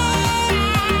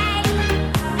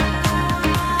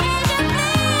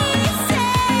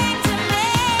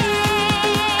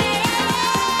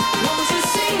 Won't you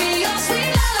sing me your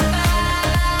sweet lullaby?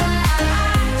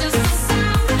 Just the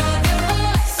sound of your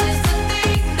voice is the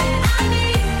thing that I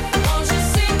need. Won't you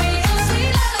sing me your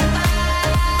sweet lullaby?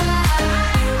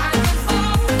 I could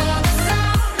fall for the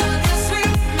sound of your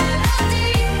sweet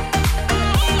melody.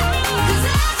 'Cause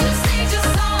I just need your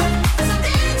song,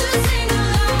 something to sing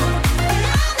along. When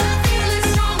I'm not feeling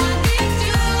strong, I need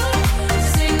you to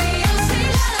sing me your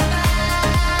sweet lullaby.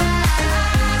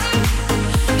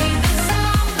 Need the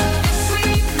sound of your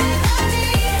sweet melody,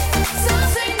 so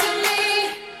sing to me.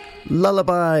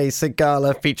 Lullaby,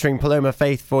 Sigala featuring Paloma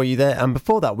Faith for you there. And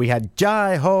before that, we had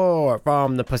Jai Ho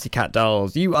from the Pussycat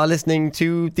Dolls. You are listening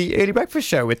to the Early Breakfast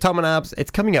Show with Tom and Abz.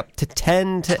 It's coming up to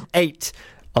 10 to 8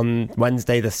 on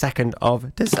Wednesday, the 2nd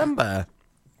of December.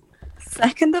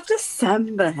 2nd of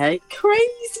December, hey?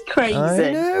 Crazy.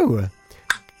 I know.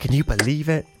 Can you believe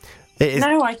it? It is.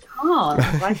 No, I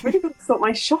can't. I've really got to sort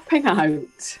my shopping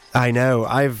out. I know.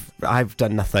 I've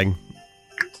done nothing.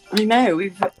 I know.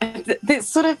 It's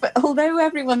sort of, although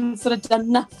everyone's sort of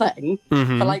done nothing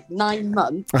Mhm. for like 9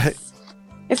 months,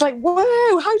 it's like,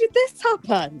 whoa, how did this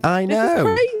happen? I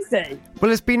know. This is crazy. Well,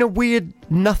 it's been a weird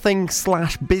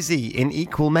nothing/busy in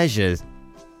equal measures.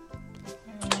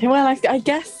 Well, I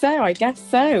guess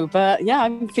so. But yeah,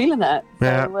 I'm feeling it.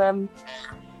 Yeah. So,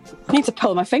 I need to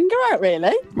pull my finger out,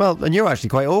 really. Well, and you're actually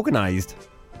quite organised.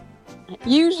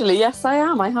 Usually, yes, I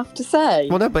am, I have to say.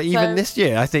 Well, no, but even So- this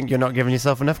year, I think you're not giving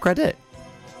yourself enough credit.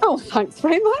 Oh, thanks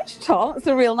very much, Tom. It's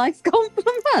a real nice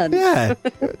compliment. Yeah.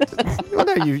 Well,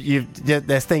 no,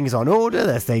 there's things on order,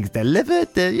 there's things delivered,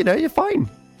 you're fine.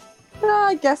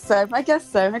 I guess so. I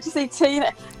just need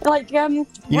to,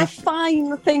 refine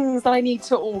the things that I need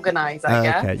to organise, I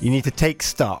guess. Okay, you need to take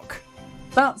stock.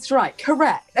 That's right,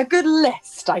 correct. A good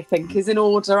list, I think, is in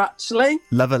order, actually.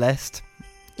 Love a list.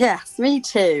 Yes, me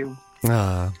too.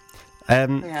 Ah.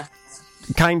 Yeah.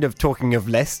 Kind of talking of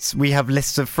lists, we have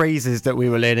lists of phrases that we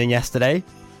were learning yesterday.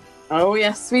 Oh,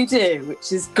 yes, we do,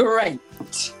 which is great.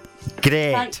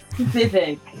 Great. Thanks to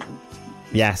Vivig.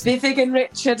 Yes. Vivig and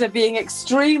Richard are being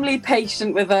extremely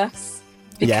patient with us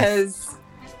because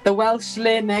the Welsh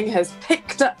learning has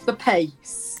picked up the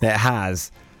pace. It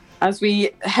has. as we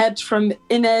head from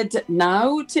Uned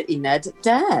now to Uned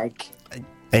Deg.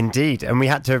 Indeed, and we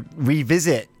had to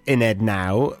revisit Uned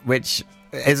now, which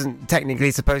isn't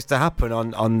technically supposed to happen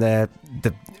on the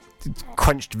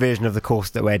crunched version of the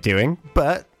course that we're doing,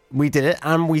 but we did it,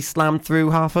 and we slammed through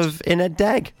half of Uned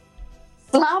Deg.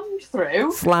 Slammed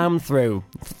through? Slammed through,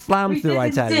 I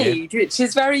tell indeed, you. which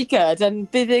is very good, and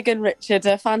Biddig and Richard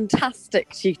are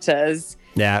fantastic tutors.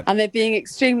 Yeah. And they're being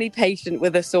extremely patient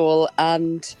with us all,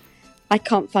 and I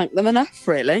can't thank them enough,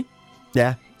 really.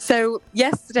 Yeah. So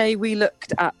yesterday we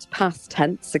looked at past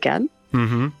tense again.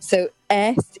 Mm-hmm. So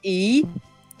S-E,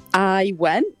 I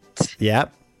went.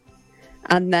 Yep.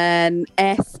 And then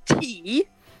S-T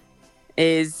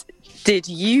is did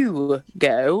you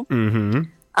go? Mm-hmm.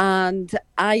 And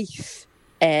I-th,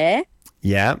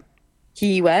 Yep.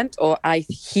 he went, or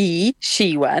he,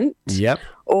 she went. Yep.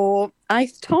 Or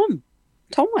I-th, Tom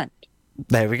went.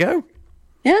 There we go.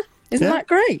 Yeah. Isn't that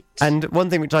great? And one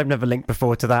thing which I've never linked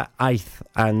before to that "ith"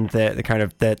 and the kind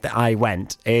of the "I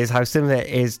went" is how similar it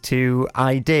is to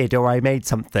 "I did" or "I made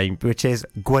something," which is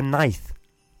 "gwenaith."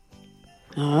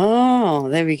 Oh,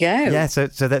 there we go. Yeah, so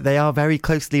that they are very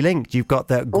closely linked. You've got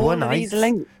the all gwenaith. of these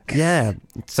links. Yeah.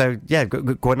 So yeah,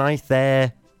 gwenaith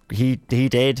there. He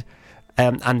did,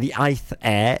 and the "ith"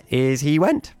 is he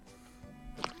went.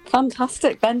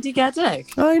 Fantastic,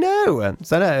 bendigedig. I know.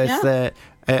 So no, it's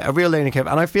a real learning curve,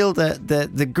 and I feel that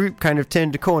the group kind of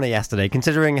turned a corner yesterday,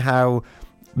 considering how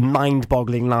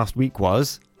mind-boggling last week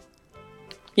was.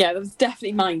 Yeah, that was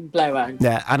definitely mind-blowing.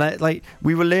 Yeah, and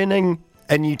we were learning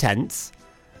a new tense,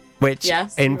 which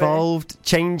involved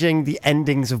changing the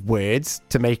endings of words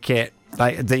to make it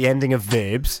like the ending of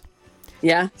verbs.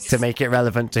 Yeah. To make it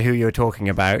relevant to who you're talking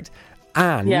about,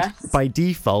 and by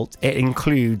default, it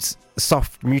includes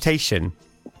soft mutation.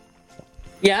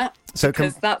 Yeah. So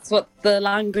because that's what the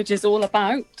language is all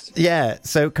about. Yeah,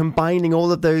 so combining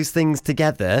all of those things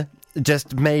together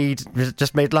just made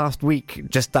last week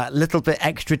just that little bit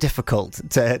extra difficult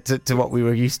to what we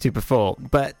were used to before.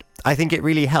 But I think it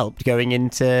really helped going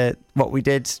into what we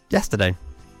did yesterday.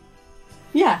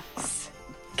 Yes.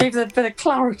 Gives a bit of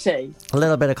clarity. A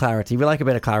little bit of clarity. We like a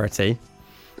bit of clarity.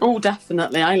 Oh,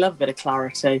 definitely. I love a bit of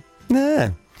clarity.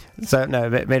 Yeah. So,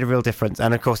 no, it made a real difference.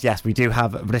 And, of course, yes, we do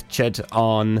have Richard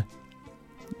on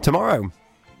tomorrow.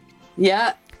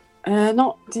 Yeah.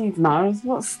 Not Dydd Mawrth.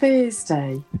 What's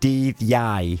Thursday? Dydd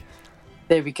Iau.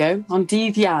 There we go. On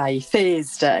Dydd Iau,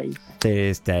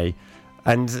 Thursday.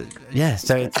 And, yeah,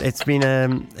 so it's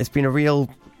been a real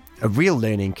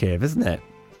learning curve, isn't it?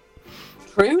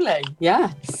 Truly,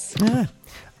 yes. Yeah.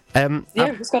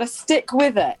 We've just got to stick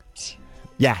with it.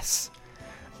 Yes.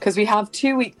 Because we have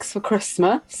 2 weeks for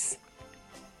Christmas,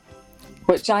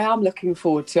 which I am looking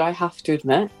forward to, I have to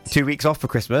admit. 2 weeks off for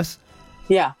Christmas?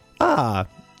 Yeah. Ah,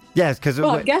 yes, because...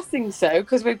 Well, I'm guessing so,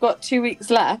 because we've got 2 weeks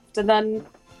left, and then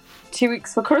 2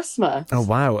 weeks for Christmas. Oh,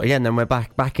 wow. Yeah, and then we're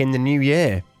back in the new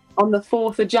year. On the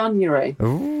 4th of January.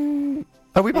 Ooh.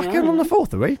 Are we back in on the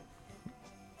 4th, are we?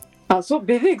 That's what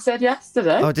Biddig said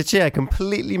yesterday. Oh, did she? I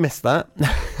completely missed that.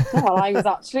 Well, I was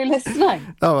actually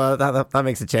listening. Oh, well, that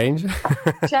makes a change.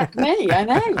 Check me, I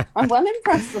know. I'm well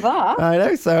impressed with that. I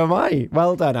know, so am I.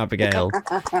 Well done, Abigail.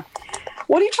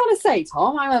 What are you trying to say,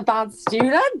 Tom? I'm a bad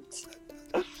student?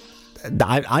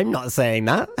 I'm not saying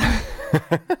that.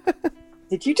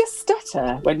 Did you just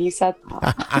stutter when you said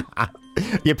that?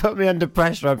 You put me under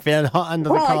pressure. I'm feeling hot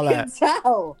under the collar. I can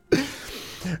tell.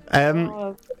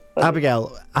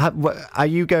 Abigail, are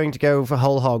you going to go for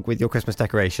whole hog with your Christmas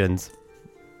decorations?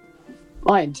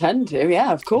 I intend to,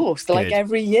 yeah, of course, Good. like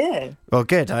every year. Well,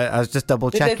 good. I was just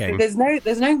double checking. There's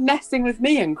no messing with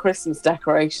me in Christmas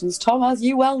decorations, Tom, as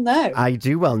you well know. I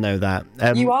do well know that.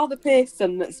 You are the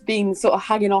person that's been sort of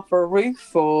hanging off a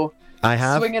roof or I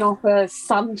have. swinging off a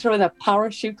Santa in a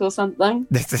parachute or something.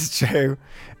 This is true.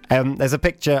 There's a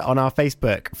picture on our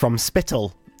Facebook from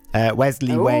Spittle.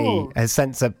 Wesley Way has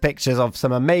sent some pictures of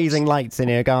some amazing lights in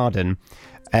her garden.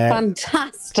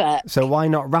 Fantastic. So why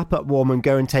not wrap up warm and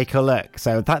go and take a look?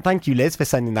 So thank you, Liz, for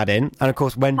sending that in. And of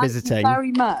course, when visiting, Thank you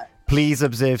very much. Please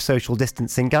observe social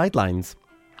distancing guidelines.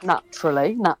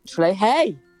 Naturally.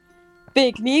 Hey,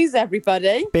 big news,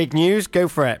 everybody. Big news, go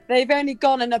for it. They've only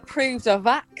gone and approved a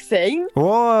vaccine.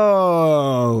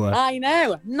 Whoa! I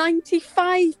know,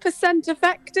 95%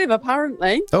 effective,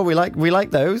 apparently. Oh, we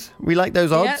like those. We like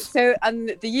those odds. Yeah. So,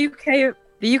 and the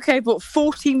UK bought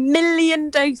 40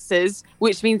 million doses,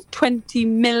 which means 20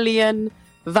 million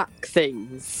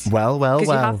vaccines. Well. Because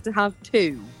you have to have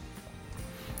 2.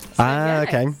 So,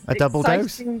 okay. A double dose.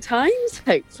 Exciting times,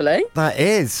 hopefully. That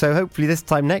is. So hopefully this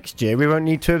time next year we won't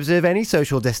need to observe any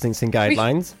social distancing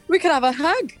guidelines. We could have a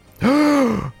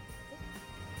hug.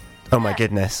 Oh my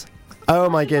goodness. Oh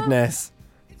my goodness.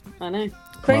 I know.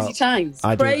 Crazy times.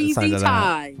 I do like the sound Crazy of that.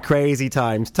 times. Crazy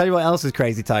times. Tell you what else is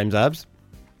crazy times, Abz.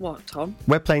 What, Tom?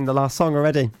 We're playing the last song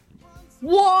already.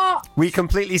 What? We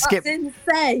completely skipped. That's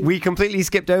insane. We completely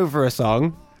skipped over a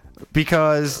song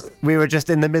because we were just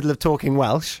in the middle of talking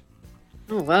Welsh.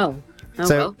 Oh well.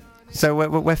 So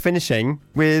we're finishing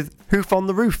with "Hoof on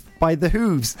the Roof" by the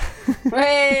Hooves.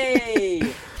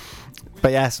 Hey.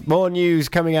 But yes, more news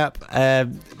coming up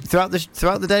throughout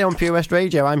the day on Pure West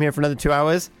Radio. I'm here for another 2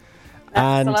 hours.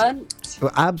 Excellent.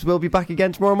 And Abz will be back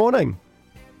again tomorrow morning.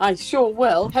 I sure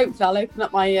will. Hopefully I'll open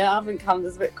up my advent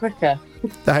calendars a bit quicker.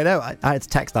 I know. I had to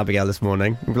text Abigail this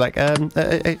morning and be like, are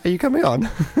you coming on?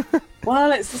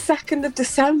 Well, it's the 2nd of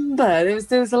December.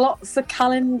 There was lots of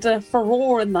calendar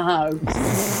furore in the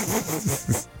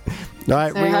house. All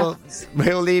right,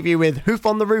 we'll leave you with "Hoof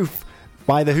on the Roof"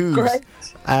 by the Hooves. Great.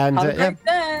 And Have a great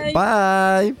day.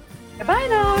 Bye. Goodbye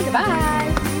now.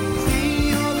 Goodbye.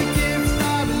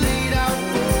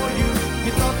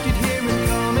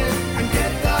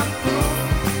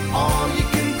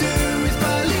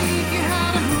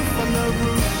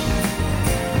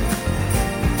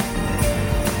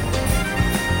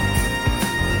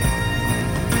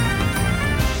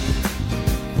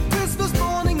 Christmas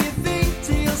morning, you think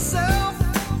to yourself,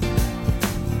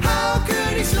 how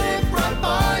could he slip right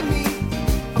by me?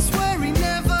 I swear he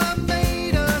never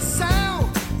made a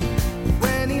sound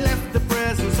when he left the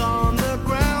presents on the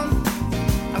ground.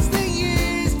 As the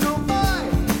years go by,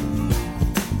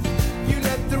 you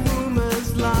let the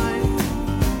rumors lie.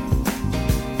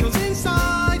 'Cause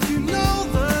inside you know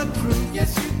the truth.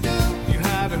 Yes, you do. You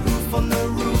had a hoof on the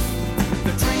roof.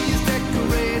 The tree is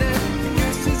decorated. The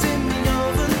goose is in the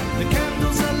oven. The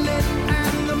candles are lit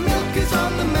and the milk is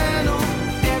on the mantle.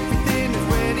 Everything is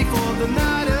ready for the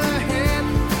night ahead.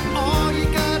 All you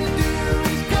gotta do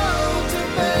is go to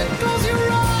bed. Close your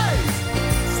eyes,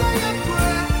 say a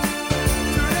prayer,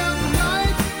 turn out the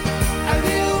light, and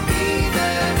he'll be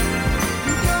there.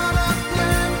 You got a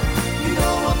plan, you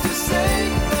know what to say,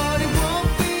 but it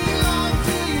won't be long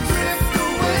till you drift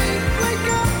away. Wake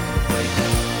up,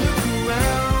 look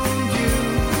around you,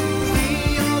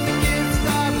 see all the gifts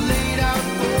that are laid out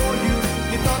for you.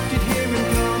 You thought you'd hear him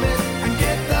coming and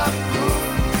get the proof.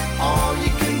 All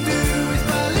you can do is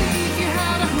believe you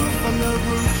had a hoof on the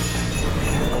roof.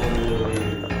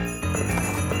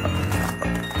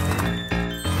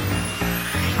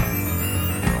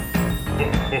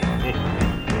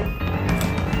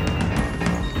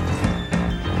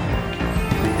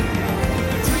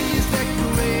 The tree is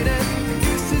decorated, the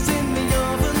goose is in the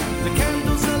oven, the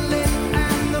candles are lit,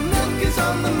 and the milk is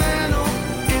on the mantle.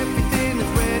 Everything is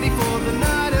ready for the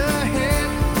night ahead.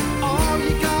 All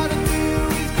you gotta do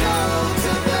is go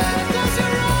to bed. Close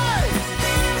your eyes,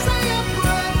 say a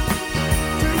prayer,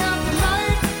 turn out the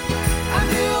light, and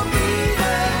he'll be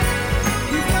there.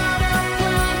 You got a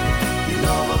plan, you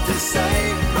know what to say,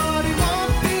 but it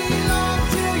won't be long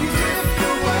till you drift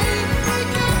away.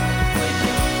 Wake up,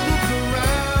 look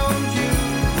around you,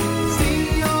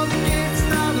 see all the gifts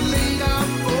that are laid out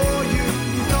for you.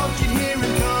 You thought you'd hear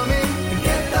him coming and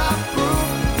get that proof.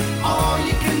 All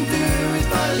you can do is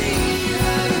believe you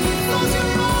had a hoof. Close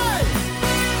your eyes,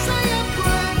 say a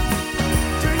prayer,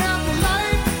 turn out the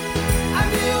light, and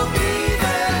he'll be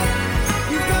there.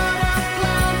 You got a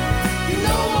plan, you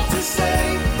know what to say,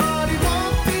 but it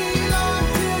won't be long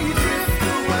till you drift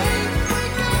away.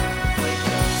 Wake up,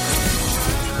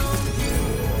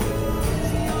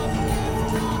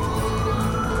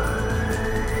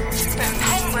 From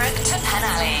Pembroke to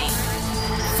Penally.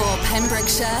 For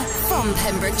Pembrokeshire, from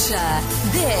Pembrokeshire,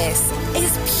 this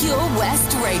is Pure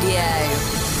West Radio.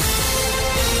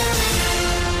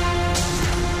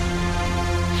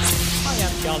 Hi,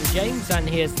 I'm Charlie James, and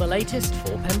here's the latest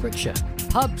for Pembrokeshire.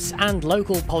 Pubs and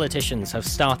local politicians have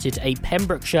started a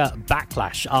Pembrokeshire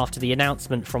backlash after the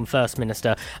announcement from First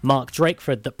Minister Mark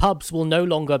Drakeford that pubs will no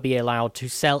longer be allowed to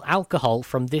sell alcohol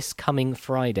from this coming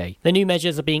Friday. The new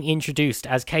measures are being introduced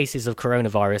as cases of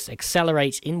coronavirus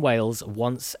accelerate in Wales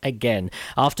once again.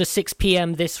 After 6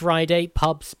 p.m. this Friday,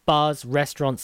 pubs, bars, restaurants